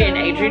Adrian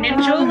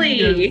and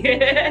Julie.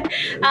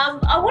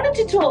 I wanted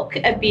to talk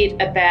a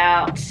bit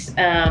about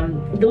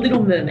The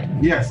Little Mermaid.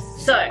 Yes.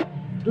 So,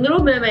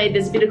 Little Mermaid,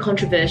 there's a bit of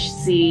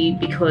controversy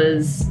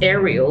because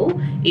Ariel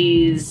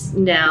is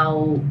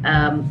now,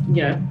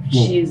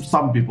 she's...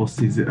 Some people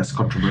see it as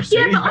controversy.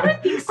 Yeah, but I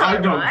don't think so, I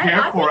don't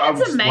care for it. I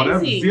think it's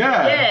amazing.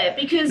 Yeah,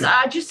 because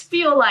I just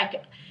feel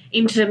like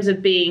in terms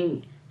of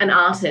being an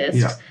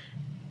artist...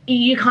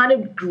 you're kind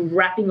of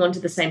grappling onto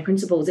the same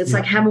principles. It's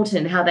like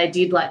Hamilton, how they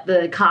did like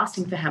the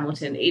casting for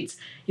Hamilton. It's,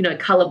 you know,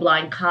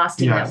 colorblind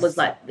casting. That was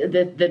like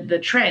the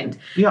trend.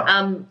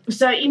 Yeah.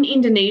 So in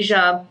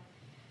Indonesia,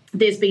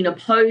 there's been a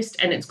post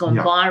and it's gone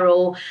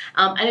viral,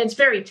 and it's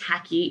very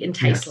tacky and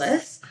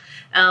tasteless.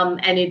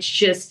 And it's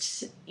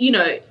just, you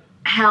know,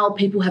 how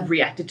people have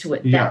reacted to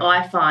it that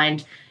I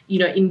find, you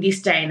know, in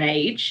this day and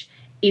age,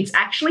 it's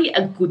actually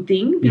a good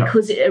thing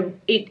because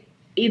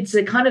it's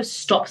a kind of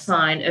stop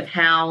sign of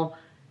how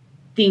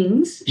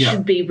things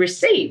should be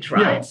received,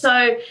 right? Yeah.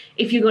 So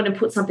if you're going to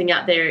put something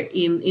out there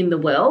in the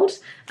world,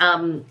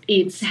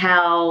 it's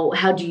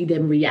how do you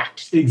then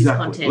react to this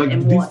content like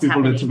and these what's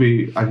people happening. need to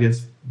be, I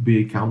guess,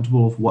 be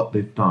accountable of what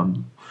they've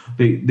done.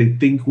 They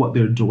think what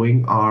they're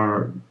doing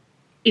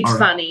It's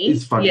funny,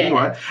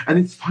 right? And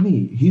it's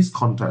funny, his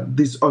content.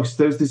 There's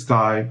this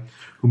guy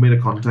who made a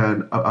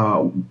content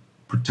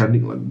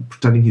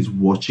pretending he's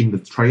watching the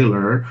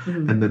trailer,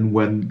 and then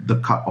when the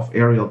cut of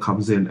Ariel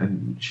comes in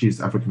and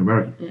she's African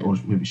American, or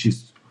maybe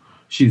she's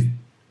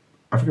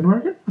African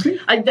American,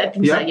 I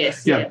think. So,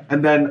 yes. Yeah.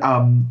 And then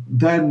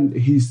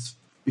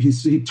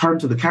he turned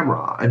to the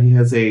camera and he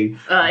has a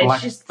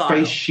black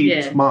face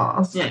sheet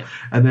mask,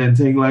 and then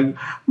saying like,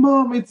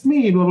 "Mom, it's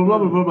me," blah blah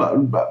blah blah blah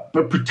blah,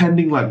 but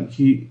pretending like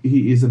he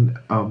is an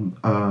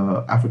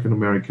African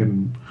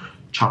American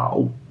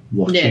child.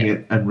 watching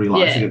it and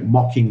realizing it,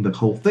 mocking the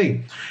whole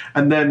thing.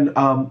 And then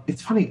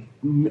it's funny,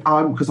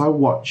 because I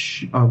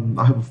watch,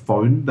 I have a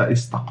phone that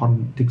is stuck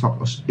on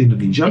TikTok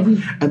Indonesia,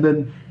 and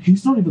then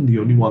he's not even the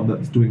only one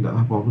that's doing that.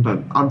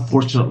 And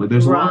unfortunately,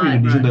 there's a lot of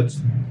Indonesian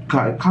that's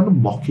kind of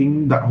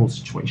mocking that whole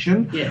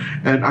situation. Yeah.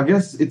 And I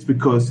guess it's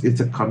because it's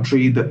a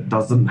country that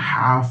doesn't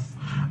have,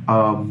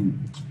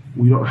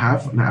 we don't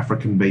have an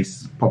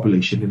African-based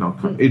population in our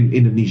in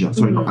Indonesia.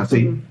 Sorry, I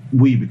say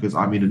we because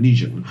I'm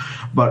Indonesian,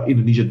 but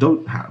Indonesia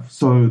don't have.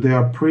 So they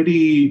are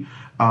pretty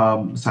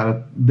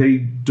sad. They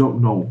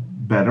don't know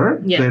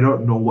better. Yeah. They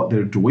don't know what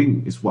they're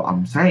doing, is what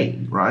I'm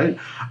saying, right?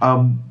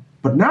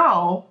 But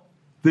now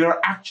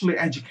they're actually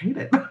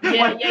educated.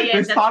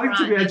 They're starting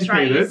to be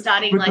educated. You're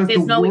starting, like,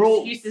 there's no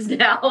excuses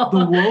now.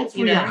 The world's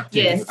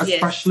reacting,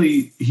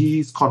 especially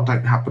his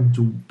contact happened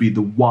to be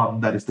the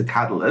one that is the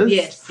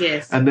catalyst.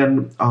 Yes. And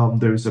then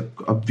there's a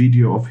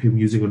video of him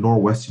using a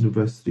Northwest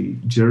University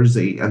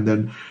jersey, and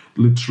then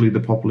literally the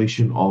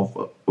population of,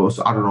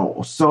 I don't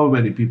know, so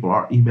many people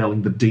are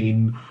emailing the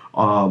dean,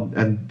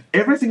 and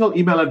every single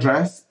email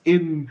address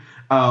in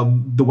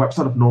the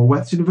website of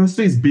Northwest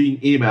University is being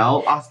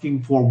emailed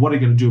asking for, what are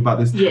you going to do about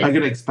this? Yes. Are you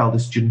going to expel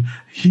this student?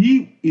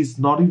 He is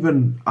not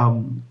even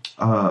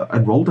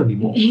enrolled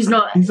anymore. He's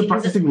a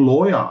practicing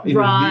lawyer in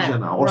Indonesia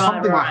now, or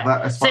something like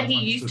that. So he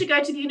used to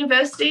go to the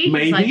university?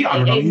 Maybe,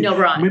 I don't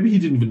know. Maybe he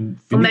didn't even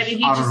finish. Or maybe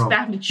he just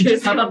found a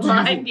jersey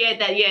online.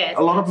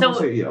 A lot of people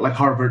say, like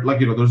Harvard,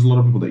 there's a lot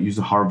of people that use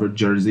a Harvard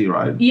jersey,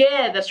 right?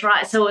 Yeah, that's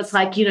right. So it's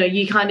like,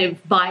 you kind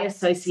of, by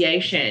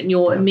association,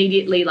 you're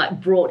immedially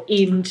like brought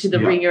into the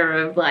ringer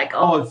of like,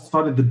 it's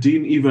funny. The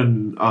dean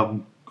even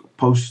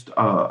post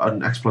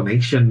an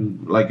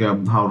explanation, like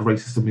how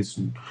racism is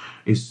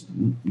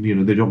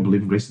they don't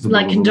believe in racism,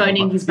 like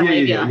condoning his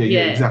behavior.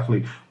 Yeah,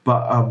 exactly.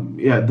 But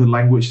the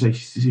language that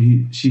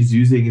she's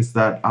using is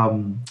that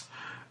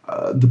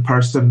the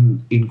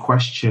person in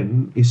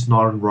question is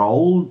not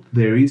enrolled.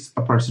 There is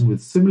a person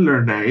with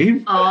similar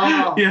name.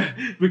 Oh. Yeah,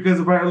 because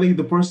apparently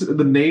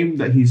the name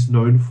that he's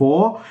known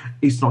for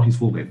is not his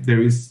full name.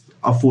 There is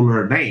a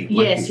fuller name.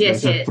 Yes.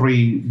 A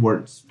 3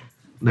 words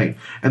name.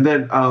 And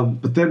then,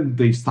 but then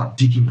they start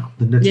digging up.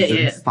 The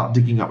netizens start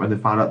digging up, and they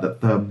found out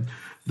that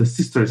the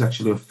sister is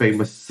actually a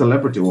famous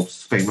celebrity. Well,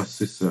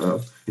 famous is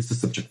a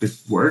subjective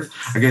word.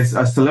 I guess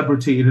a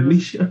celebrity in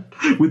Indonesia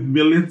with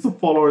millions of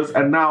followers,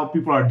 and now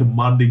people are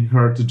demanding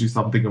her to do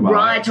something about it.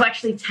 Right, to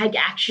actually take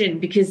action,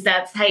 because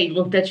that's, hey,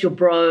 look, that's your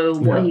bro.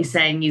 What he's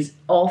saying is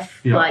off.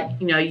 Yeah. Like,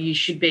 you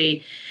should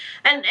be.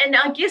 And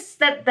I guess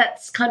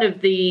that's kind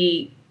of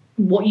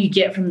what you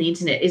get from the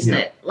internet, isn't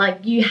it?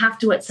 Like, you have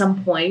to, at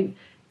some point,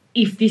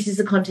 if this is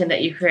the content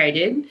that you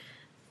created,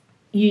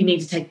 you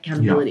need to take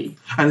accountability.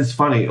 Yeah. And it's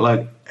funny,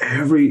 like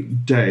every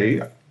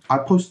day, I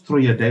post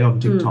 3 a day on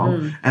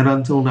TikTok, and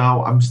until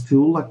now, I'm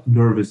still like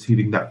nervous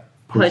hitting that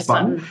post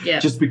button.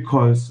 Just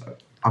because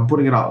I'm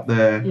putting it out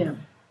there,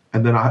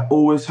 and then I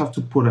always have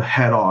to put a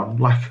hat on,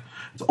 like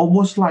it's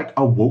almost like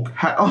a woke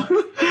hat on.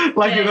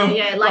 Like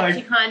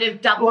you kind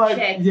of double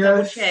check.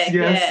 Yes.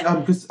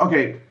 Because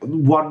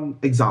one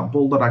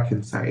example that I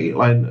can say,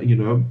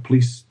 like,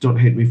 please don't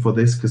hate me for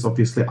this, because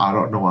obviously I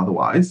don't know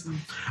otherwise.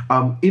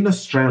 In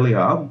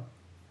Australia,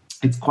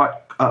 it's quite.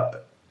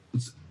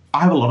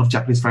 I have a lot of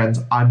Japanese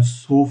friends. I'm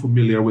so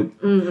familiar with.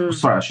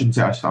 Sorry, I shouldn't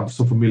say I'm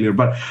so familiar,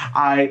 but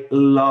I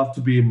love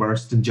to be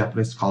immersed in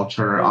Japanese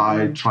culture.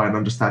 I try and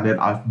understand it.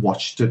 I've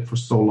watched it for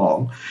so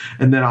long,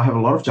 and then I have a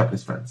lot of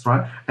Japanese friends,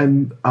 right?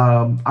 And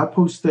I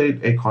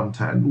posted a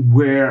content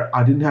where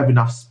I didn't have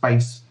enough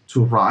space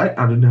to write.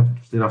 I didn't have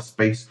enough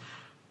space.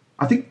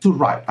 I think to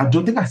write. I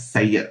don't think I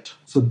say it.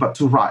 But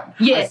to write.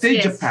 Yes, I say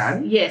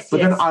Japan.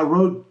 But then I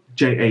wrote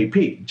JAP.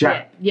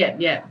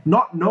 Yeah.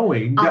 Not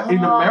knowing that in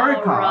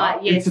America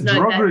it's a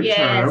derogatory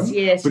term,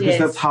 because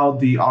that's how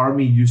the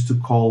army used to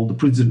call the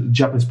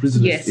Japanese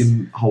prisoners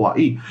in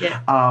Hawaii,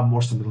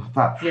 or something like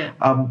that.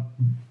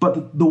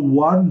 But the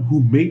one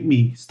who made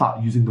me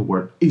start using the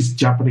word is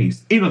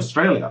Japanese in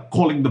Australia,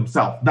 calling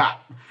themselves that.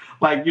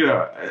 Like,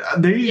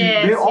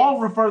 they all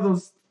refer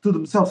to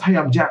themselves, hey,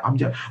 I'm Jap.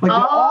 Like,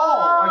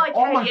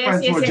 all my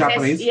friends who are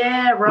Japanese,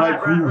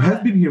 who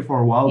have been here for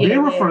a while, they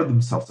refer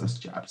themselves as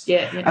Japs.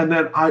 And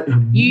then I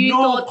have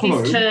no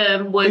clue. This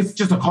term was... It's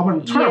just a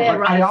common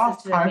term. I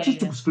actually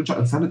took a screenshot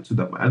and sent it to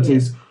them and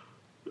says,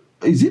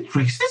 is it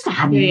racist? Like,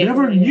 I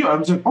never knew. I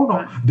was like, oh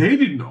no, they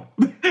didn't know.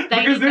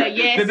 Because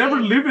they never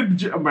live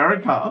in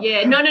America.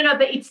 Yeah, no,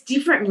 but it's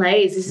different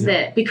layers, isn't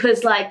it?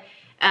 Because like,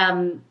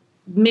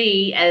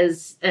 me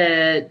as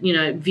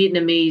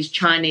Vietnamese,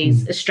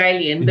 Chinese,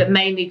 Australian, but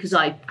mainly because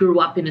I grew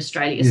up in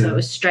Australia, so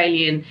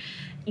Australian,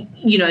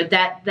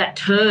 that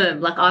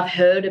term, like I've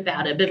heard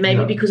about it, but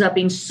maybe because I've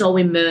been so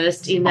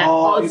immersed in that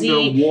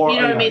Aussie, in the war,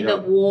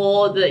 the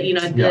war,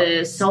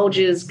 the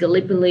soldiers,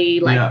 Gallipoli,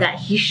 that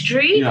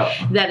history,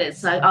 that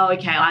it's like,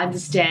 I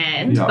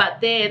understand.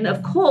 But then,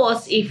 of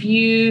course, if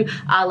you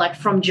are like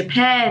from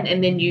Japan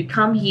and then you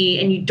come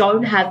here and you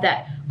don't have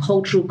that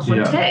cultural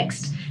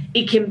context,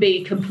 it can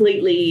be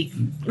completely,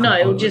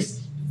 it'll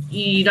just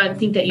you don't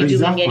think that you're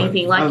doing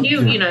anything. Like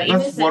you know,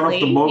 that's one of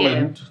the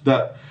moments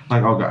that,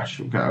 like, oh gosh,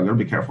 okay, I'm gonna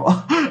be careful.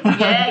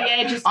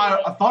 Just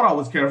I thought I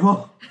was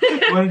careful,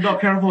 but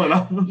not careful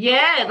enough.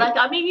 Yeah, like,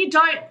 I mean, you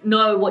don't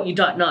know what you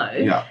don't know.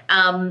 Yeah.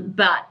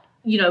 But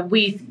you know,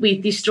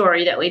 with this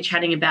story that we're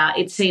chatting about,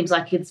 it seems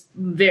like it's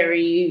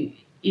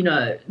very, you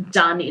know,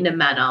 done in a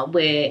manner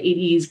where it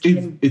is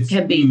can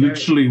be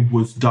literally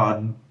was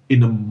done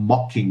in a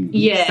mocking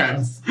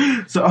sense.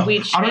 So I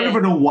don't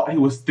even know what he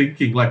was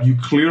thinking. Like, you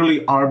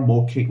clearly are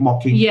mocking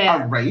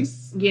a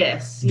race.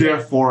 Yes.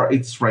 Therefore,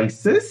 it's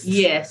racist.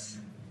 Yes.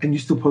 And you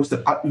still post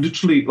it.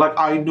 Literally, like,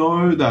 I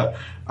know that,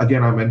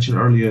 again, I mentioned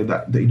earlier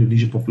that the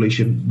Indonesian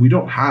population, we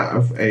don't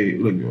have a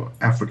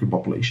African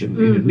population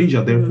in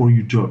Indonesia. Therefore,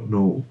 you don't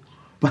know.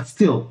 But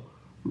still,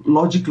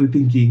 logically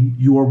thinking,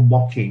 you are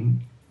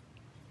mocking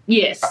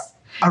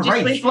a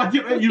race. Like,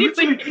 you're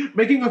literally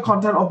making a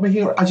content of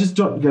making. I just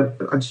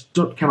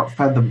cannot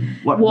fathom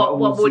what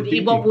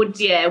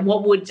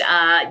would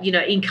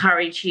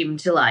encourage him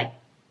to, like,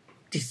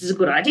 this is a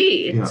good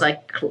idea. It's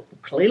like,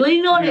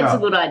 clearly not. It's a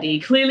good idea.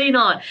 Clearly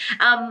not.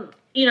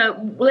 You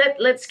know,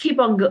 let's keep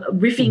on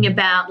riffing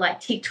about,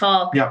 like,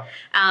 TikTok. Yeah.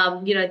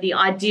 You know, the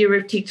idea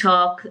of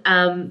TikTok.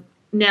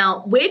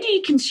 Now, where do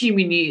you consume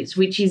your news?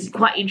 Which is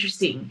quite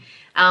interesting.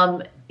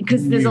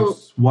 Because there's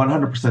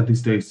 100%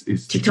 these days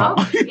is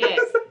TikTok. Yeah.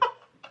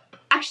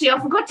 Actually, I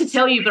forgot to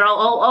tell you, but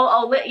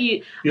I'll let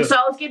you. Yeah. So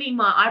I was getting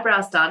my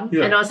eyebrows done,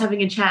 and I was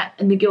having a chat,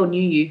 and the girl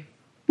knew you.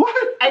 What?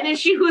 And then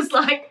she was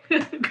like,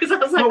 because I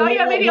was like,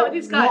 I'm meeting up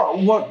with this guy.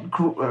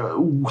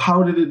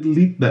 How did it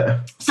lead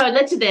there? So it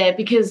led to there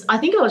because I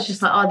think I was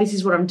just like, oh, this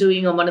is what I'm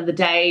doing on one of the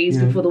days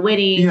before the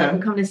wedding. Yeah. Like,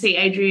 I'm coming to see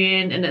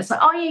Adrian, and it's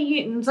like, oh yeah,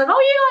 you. And it's like, oh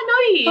yeah, I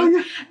know you. Oh,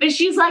 yeah. But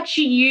she's like,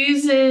 she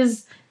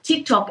uses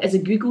TikTok as a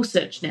Google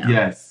search now.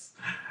 Yes.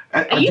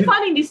 Are you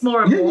finding this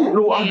more and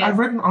more? I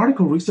read an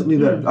article recently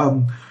that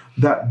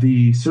that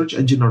the search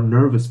engine are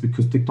nervous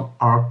because TikTok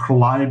are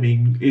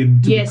climbing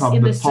in to become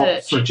the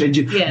top search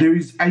engine. Yeah. There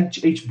is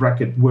age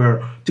bracket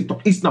where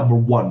TikTok is number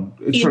one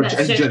search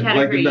engine,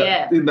 like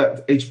in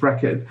that age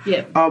bracket.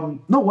 Yeah.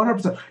 No,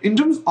 100%. In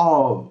terms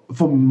of,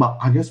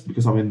 I guess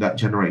because I'm in that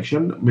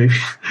generation, maybe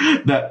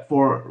that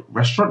for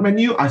restaurant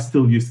menu, I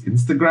still use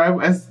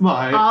Instagram as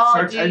my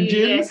search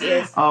engine.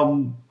 Yes.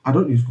 I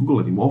don't use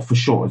Google anymore, for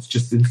sure. It's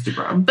just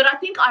Instagram. But I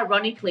think,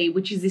 ironically,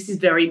 this is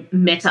very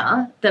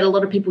meta, that a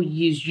lot of people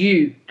use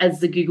you as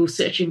the Google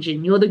search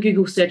engine. You're the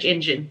Google search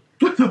engine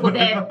for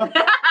them.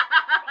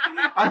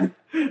 I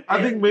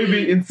think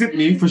maybe in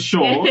Sydney, for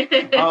sure.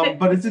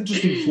 But it's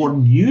interesting for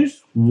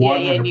news,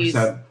 100%. News.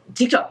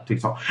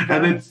 TikTok.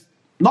 And it's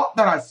not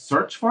that I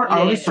search for it. I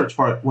only search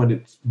for it when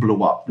it's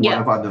blew up,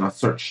 whatever, and then I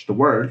search the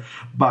word.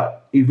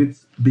 But if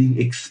it's being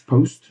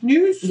exposed to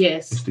news,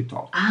 it's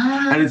TikTok.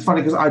 And it's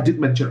funny because I did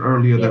mention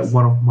earlier that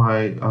one of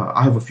my,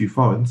 I have a few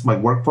phones, my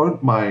work phone,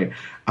 my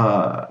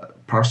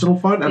personal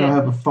phone, and I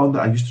have a phone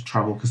that I used to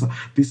travel because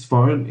this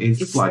phone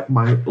is like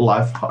my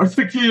life card,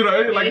 you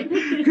know, like,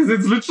 because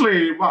it's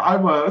literally,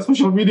 I'm a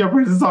social media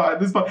person,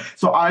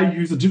 so I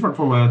use a different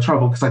phone when I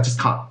travel because I just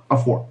can't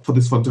afford for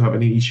this phone to have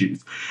any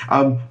issues.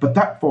 But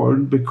that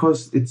phone,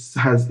 because it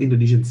has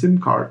Indonesian SIM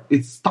card,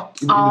 it's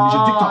stuck in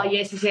Indonesian TikTok.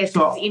 Yes,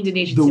 so it's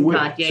Indonesian SIM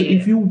card.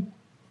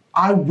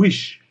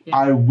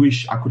 I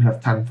wish I could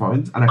have 10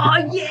 phones and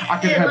I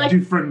could have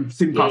different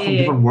SIM cards from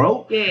different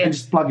world and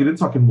just plug it in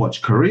so I can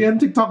watch Korean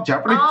TikTok,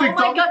 Japanese TikTok.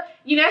 Oh my God.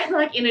 You know,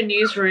 like in a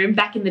newsroom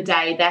back in the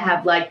day, they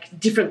have like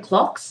different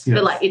clocks,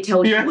 but like it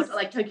tells you what,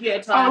 like Tokyo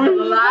time,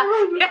 blah,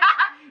 blah, blah.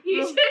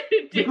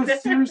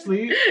 Because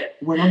seriously,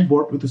 when I'm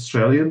bored with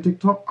Australian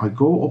TikTok, I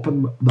go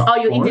open the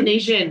you're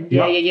Indonesian.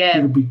 Yeah.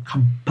 It'll be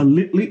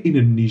completely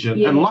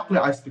Indonesian. And luckily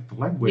I speak the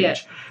language. Yeah.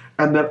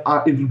 And then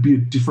it will be a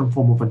different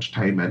form of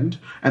entertainment.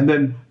 And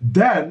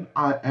then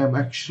I am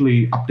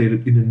actually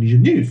updated in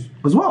Indonesian news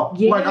as well.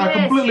 Yes, like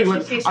I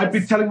completely, I'd be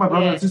telling my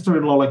brother and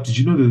sister-in-law, like, did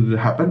you know that it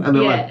happened? And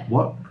they're like,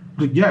 what?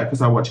 Yeah,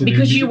 because I watch it.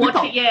 Because you watch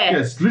it,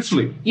 Yes,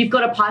 literally. You've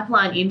got a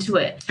pipeline into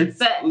it.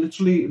 It's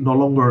literally no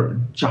longer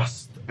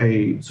just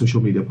a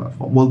social media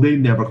platform. Well, they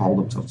never call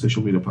themselves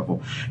social media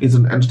platform. It's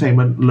an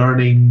entertainment,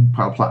 learning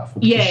platform.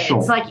 Yeah,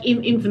 it's like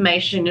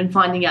information and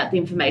finding out the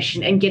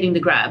information and getting the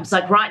grabs.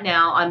 Like right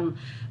now, I'm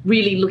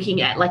really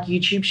looking at like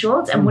YouTube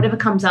shorts, and whatever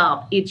comes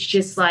up, it's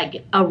just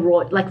like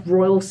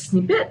royal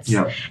snippets,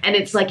 and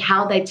it's like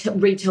how they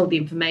retell the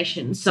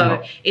information.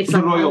 So it's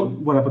like royal.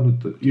 What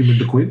happened with you mean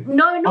the Queen?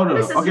 No, not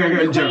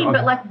necessarily the Queen,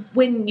 but like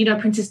when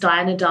Princess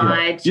Diana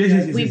died,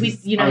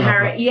 with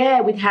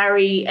Harry, with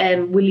Harry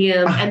and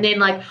William, and then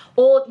like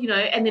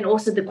and then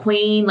also the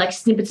Queen, like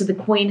snippets of the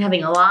Queen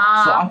having a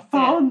laugh. So I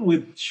found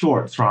with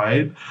shorts,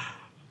 right?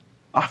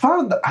 I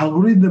found the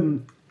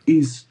algorithm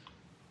is,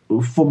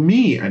 for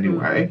me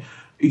anyway,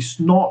 is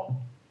not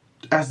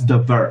as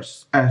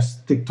diverse as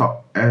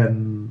TikTok,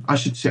 and I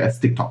should say as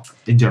TikTok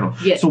in general.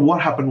 Yeah. So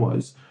what happened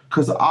was,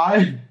 because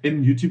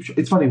in YouTube,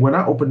 it's funny, when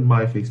I open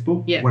my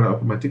Facebook, when I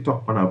open my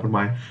TikTok, when I open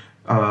my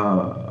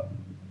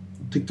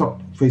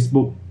TikTok,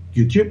 Facebook,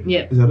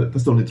 YouTube, is that it?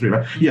 That's the only three,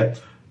 right? Yeah.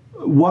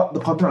 what the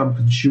content I'm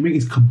consuming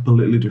is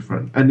completely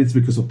different, and it's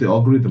because of the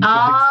algorithm.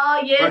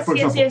 Yes, for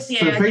example, yes. So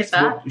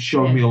Facebook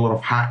showed me a lot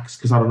of hacks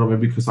because I don't know,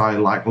 maybe because I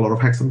like a lot of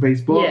hacks on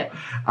Facebook.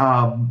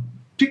 Yeah.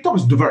 TikTok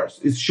is diverse.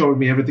 It's showing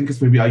me everything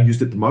because maybe I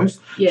used it the most.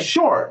 Yeah.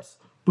 Shorts.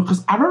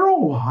 Because I don't know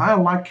why I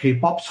like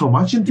K-pop so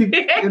much in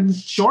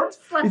shorts.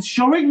 It's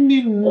showing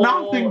me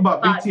nothing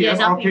but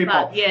BTS or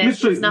K-pop.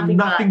 Literally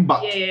nothing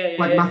but.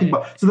 Nothing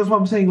but. So that's what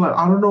I'm saying. Like,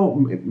 I don't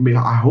know.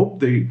 I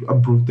hope they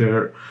improve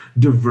their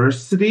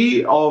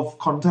diversity of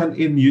content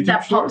in YouTube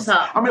that shorts.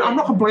 Pops up. I mean, I'm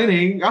not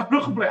complaining.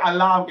 I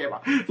love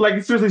K-pop.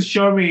 Like, seriously,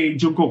 show me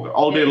Jungkook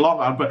all day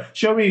long. But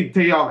show me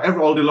Taeyong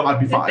all day long. I'd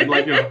be fine.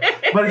 Like,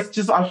 But it's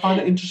just, I find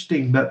it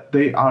interesting that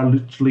they are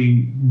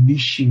literally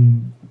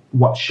niching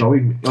what's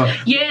showing me.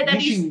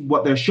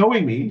 What they're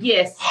showing me.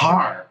 Yes.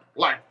 Hard.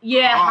 Like,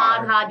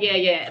 hard.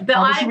 But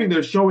I'm assuming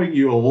they're showing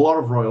you a lot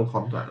of royal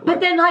content. But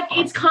then,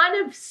 it's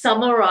kind of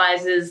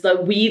summarizes,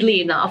 though,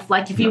 weirdly enough,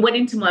 like if you went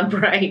into my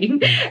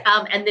brain,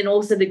 and then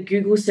also the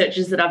Google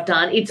searches that I've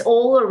done, it's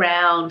all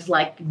around,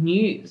 like,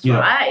 news,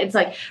 right? It's,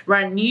 like,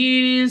 around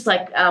news,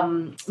 like,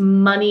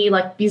 money,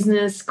 like,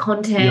 business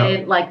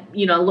content, like,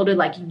 a lot of,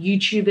 like,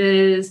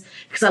 YouTubers,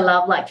 because I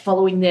love, like,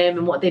 following them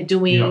and what they're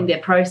doing, their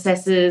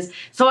processes.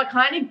 So I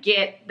kind of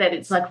get that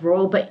it's, like,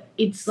 royal, but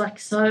it's, like,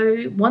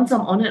 so once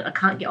I'm on it, I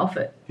can't get off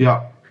it.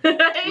 Yeah. You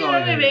know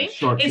what I mean?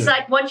 Sure, it's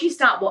like once you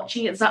start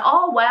watching it, it's like,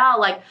 oh wow,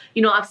 like,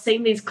 I've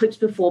seen these clips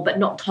before, but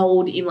not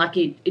told in like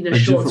in a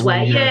short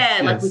way.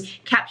 Like with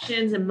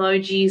captions,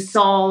 emojis,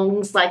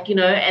 songs, like,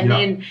 and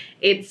then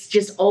it's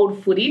just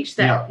old footage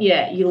that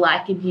you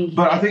like and you.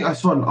 But I think I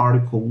saw an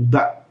article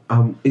that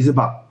is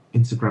about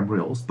Instagram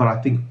Reels, but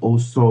I think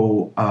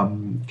also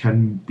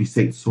can be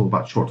said so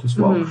about Shorts as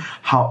well.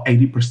 How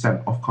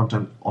 80% of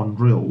content on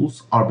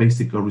Reels are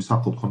basically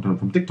recycled content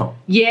from TikTok.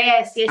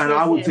 Yes. And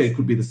I would say it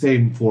could be the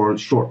same for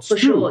Shorts for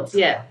too. Shorts,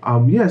 yeah.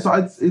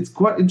 So it's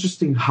quite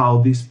interesting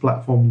how this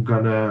platform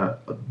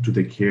do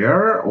they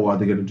care or are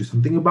they gonna do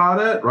something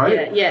about it,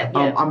 right? Yeah.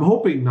 I'm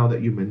hoping now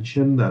that you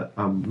mentioned that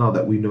now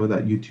that we know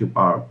that YouTube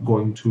are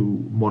going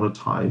to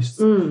monetize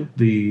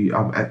the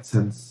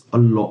AdSense a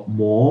lot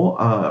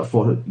more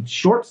for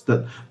Shorts,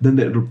 that then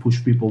it'll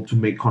push people to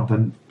make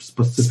content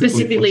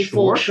specifically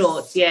for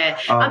Shorts. Yeah.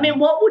 I mean,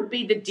 what would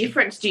be the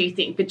difference, do you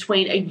think,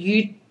 between a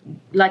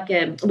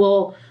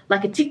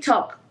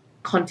TikTok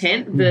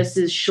content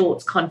versus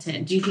Shorts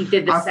content? Do you think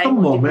they're the same? At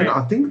the moment,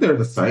 I think they're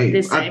the same.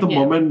 At the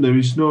moment, there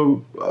is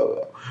no.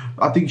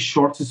 I think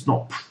Shorts is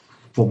not.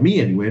 For me,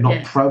 anyway,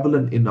 not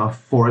prevalent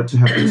enough for it to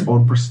have its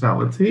own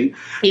personality.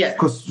 Yeah.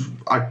 Because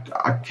I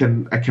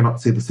cannot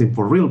say the same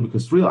for Reel,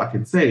 because Reel I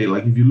can say,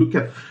 like, if you look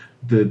at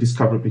the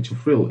discovery page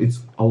of Reel,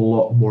 it's a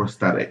lot more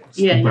static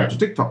compared to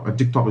TikTok. And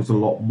TikTok is a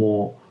lot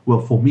more,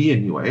 well, for me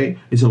anyway,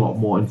 it's a lot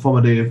more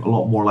informative, a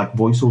lot more like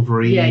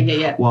voiceovery.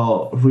 Yeah.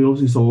 While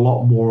Reels is a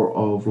lot more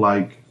of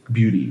like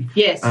beauty.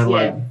 Yes. And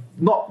like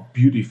not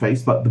beauty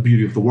face, but the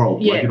beauty of the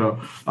world. Yeah.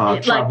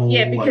 Like, travel.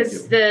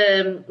 Because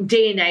the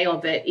DNA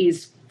of it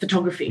is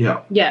photography.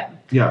 Yeah.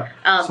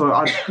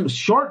 So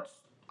Shorts,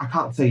 I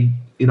can't say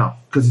enough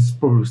because it's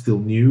probably still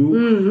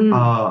new.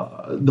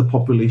 The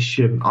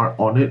population are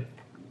on it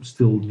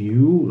still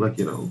new, like,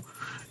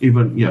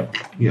 even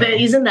But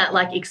isn't that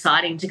like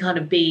exciting to kind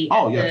of be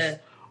at the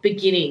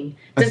beginning?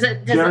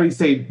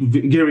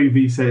 Gary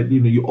V said,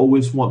 you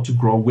always want to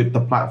grow with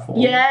the platform.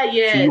 Yeah.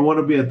 So you want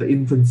to be at the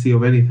infancy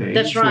of anything.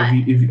 That's so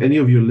right. If any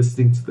of you are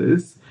listening to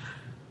this,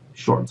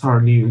 Shorts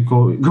are new.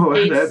 Go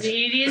ahead.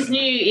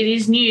 It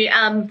is new.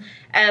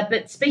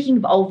 But speaking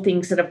of old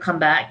things that have come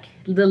back,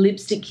 the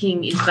Lipstick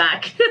King is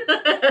back.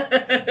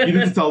 You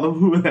need to tell them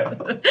who they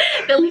are.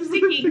 The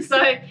Lipstick King.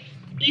 So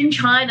in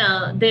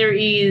China, there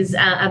is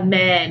a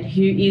man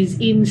who is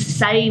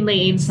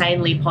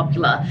insanely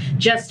popular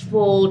just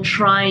for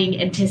trying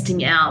and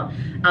testing out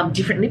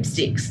different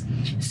lipsticks.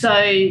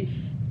 So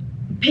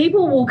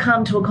people will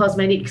come to a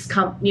cosmetics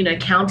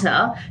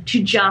counter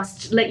to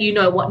just let you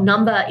know what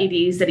number it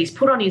is that he's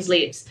put on his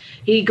lips.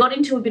 He got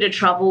into a bit of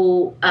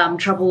trouble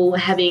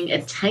having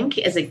a tank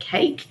as a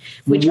cake,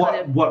 which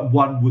what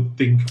one would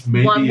think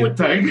maybe a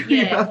tank.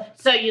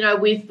 So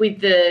with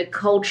the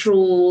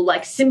cultural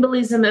like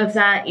symbolism of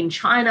that in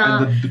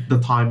China, and the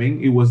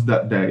timing, it was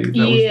that day.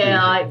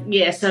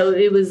 So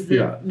it was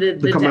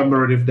the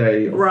commemorative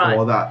day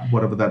for that,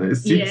 whatever that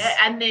is.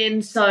 And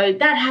then so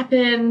that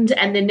happened,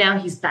 and then now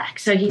he's back.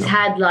 So he's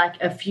had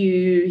like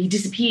he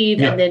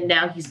disappeared and then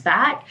now he's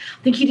back.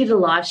 I think he did a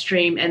live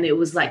stream and it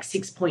was like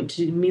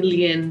 6.2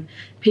 million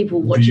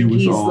people watching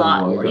his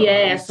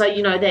live. So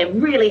they're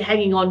really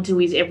hanging on to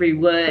his every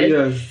word.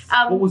 Yes.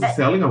 What was he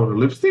selling? I want a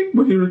lipstick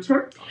when he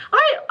returned?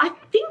 I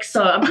think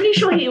so. I'm pretty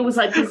sure it was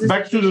like business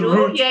back as to usual. The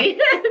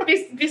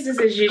roots. Business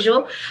as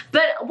usual.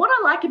 But what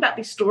I like about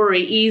this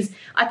story is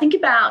I think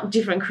about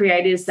different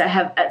creators that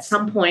have at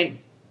some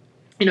point,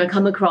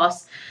 come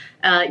across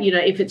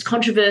if it's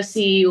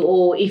controversy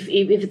or if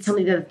it's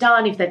something that they've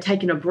done, if they've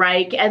taken a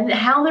break, and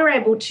how they're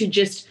able to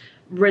just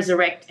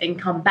resurrect and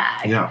come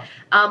back.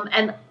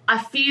 And I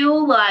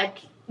feel like,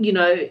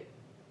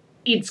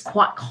 it's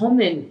quite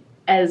common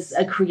as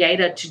a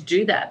creator to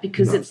do that,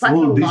 because it's like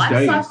Well, the these life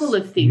days, cycle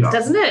of things,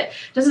 doesn't it?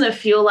 Doesn't it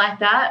feel like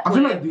that? I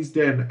feel like this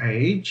day and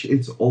age,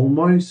 it's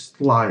almost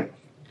like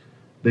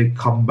they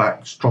come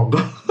back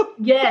stronger.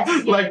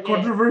 Yes. Like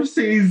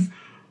controversies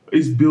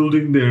is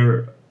building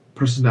their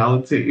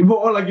personality.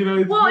 Or like,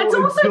 it's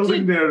also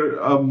building their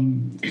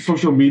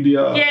social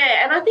media.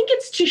 Yeah, and I think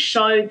it's to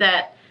show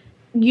that,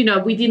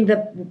 within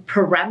the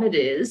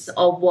parameters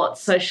of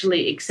what's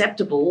socially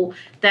acceptable,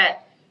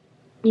 that,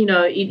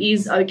 it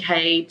is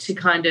okay to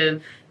kind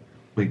of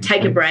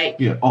take a break.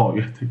 Yeah. Oh,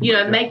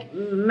 yeah.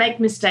 Make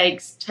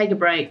mistakes, take a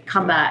break,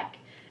 come back,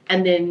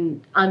 and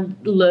then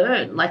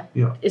unlearn. Like,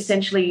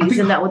 essentially,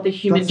 isn't that what the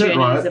human journey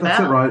is about? That's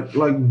it, right?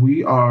 Like,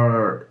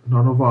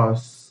 none of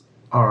us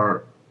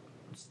are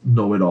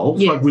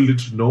know-it-alls. Yes. Like, we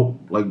literally know,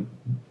 like,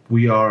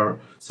 we are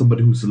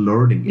somebody who's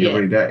learning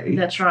every day.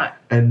 That's right.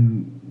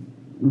 And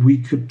we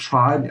could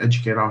try and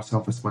educate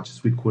ourselves as much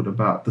as we could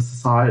about the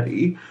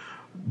society,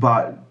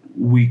 but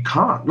we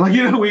can't. Like,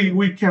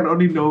 we can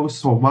only know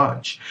so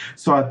much.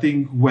 So I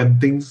think when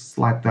things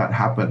like that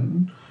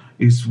happen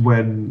is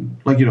when,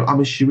 like, I'm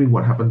assuming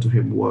what happened to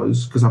him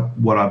was, because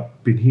what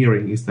I've been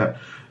hearing is that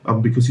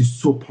because he's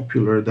so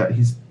popular that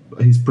his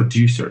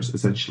producers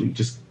essentially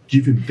just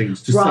give him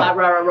things to say.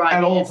 Right.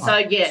 At all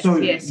times. So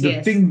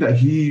the thing that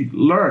he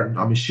learned,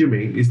 I'm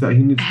assuming, is that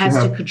he needs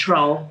to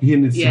control. He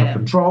needs to have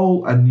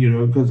control, and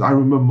because I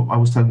remember I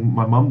was telling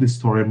my mom this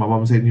story, and my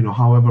mom said,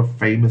 however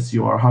famous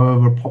you are,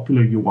 however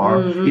popular you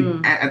are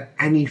in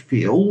any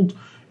field,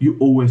 you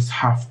always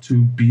have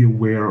to be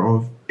aware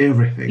of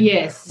everything.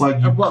 Yes.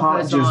 Like, you what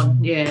can't goes just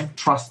on.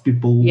 trust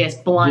people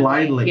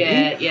blindly.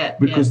 Yeah.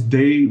 Because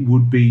they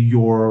would be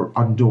your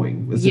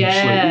undoing,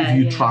 essentially,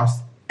 if you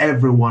trust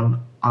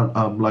everyone.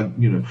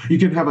 You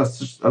can have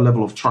a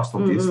level of trust,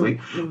 obviously,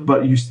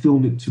 but you still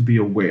need to be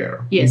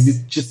aware. Yes. You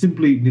just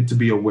simply need to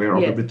be aware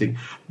of everything,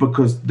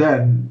 because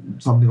then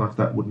something like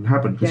that wouldn't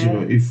happen. Because,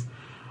 if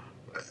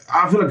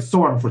I feel like it's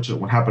so unfortunate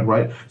what happened,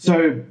 right?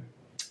 So,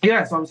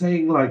 so I'm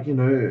saying, like,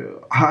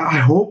 I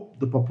hope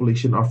the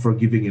population are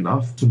forgiving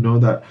enough to know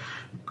that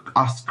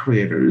us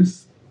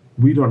creators,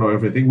 we don't know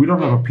everything. We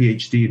don't have a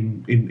PhD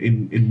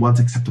in what's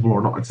acceptable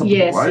or not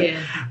acceptable, right? Yeah.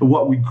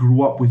 What we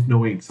grew up with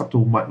knowing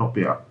acceptable might not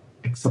be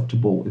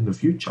acceptable in the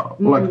future.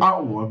 Like,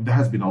 there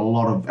has been a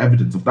lot of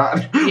evidence of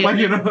that.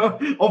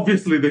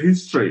 Obviously the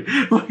history.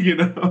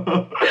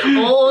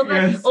 All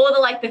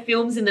the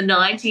films in the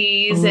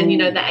 90s and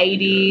the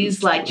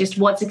 80s, like, just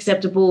what's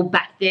acceptable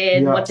back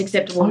then, what's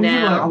acceptable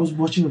now. I was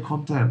watching a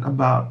content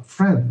about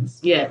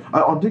Friends.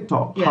 On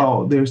TikTok,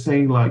 how they're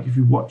saying, like, if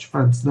you watch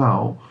Friends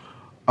now,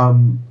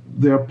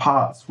 there are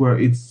parts where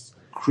it's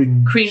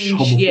cringe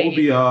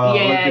homophobia,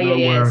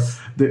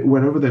 where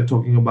whenever they're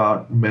talking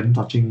about men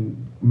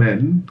touching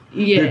men,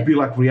 they'd be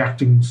like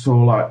reacting so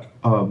like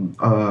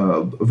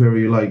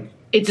very like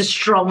it's a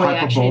strong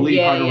hyperbole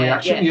kind of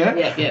reaction,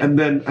 and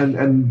then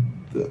and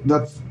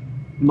that's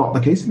not the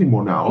case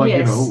anymore now.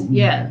 Like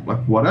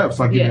like what else?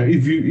 Like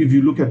if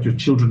you look at your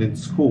children in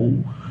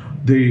school,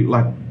 they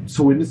like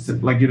so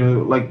innocent, like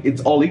like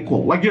it's all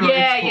equal, like it's cool,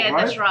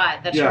 right?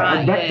 That's right.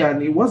 And back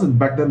then it wasn't.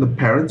 Back then the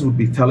parents would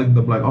be telling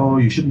them like, oh,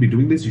 you shouldn't be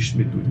doing this, you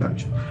shouldn't be doing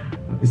that.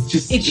 It's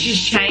just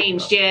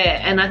changed,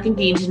 and I think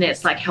the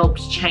internet's like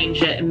helped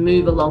change it and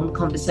move along the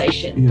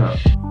conversation.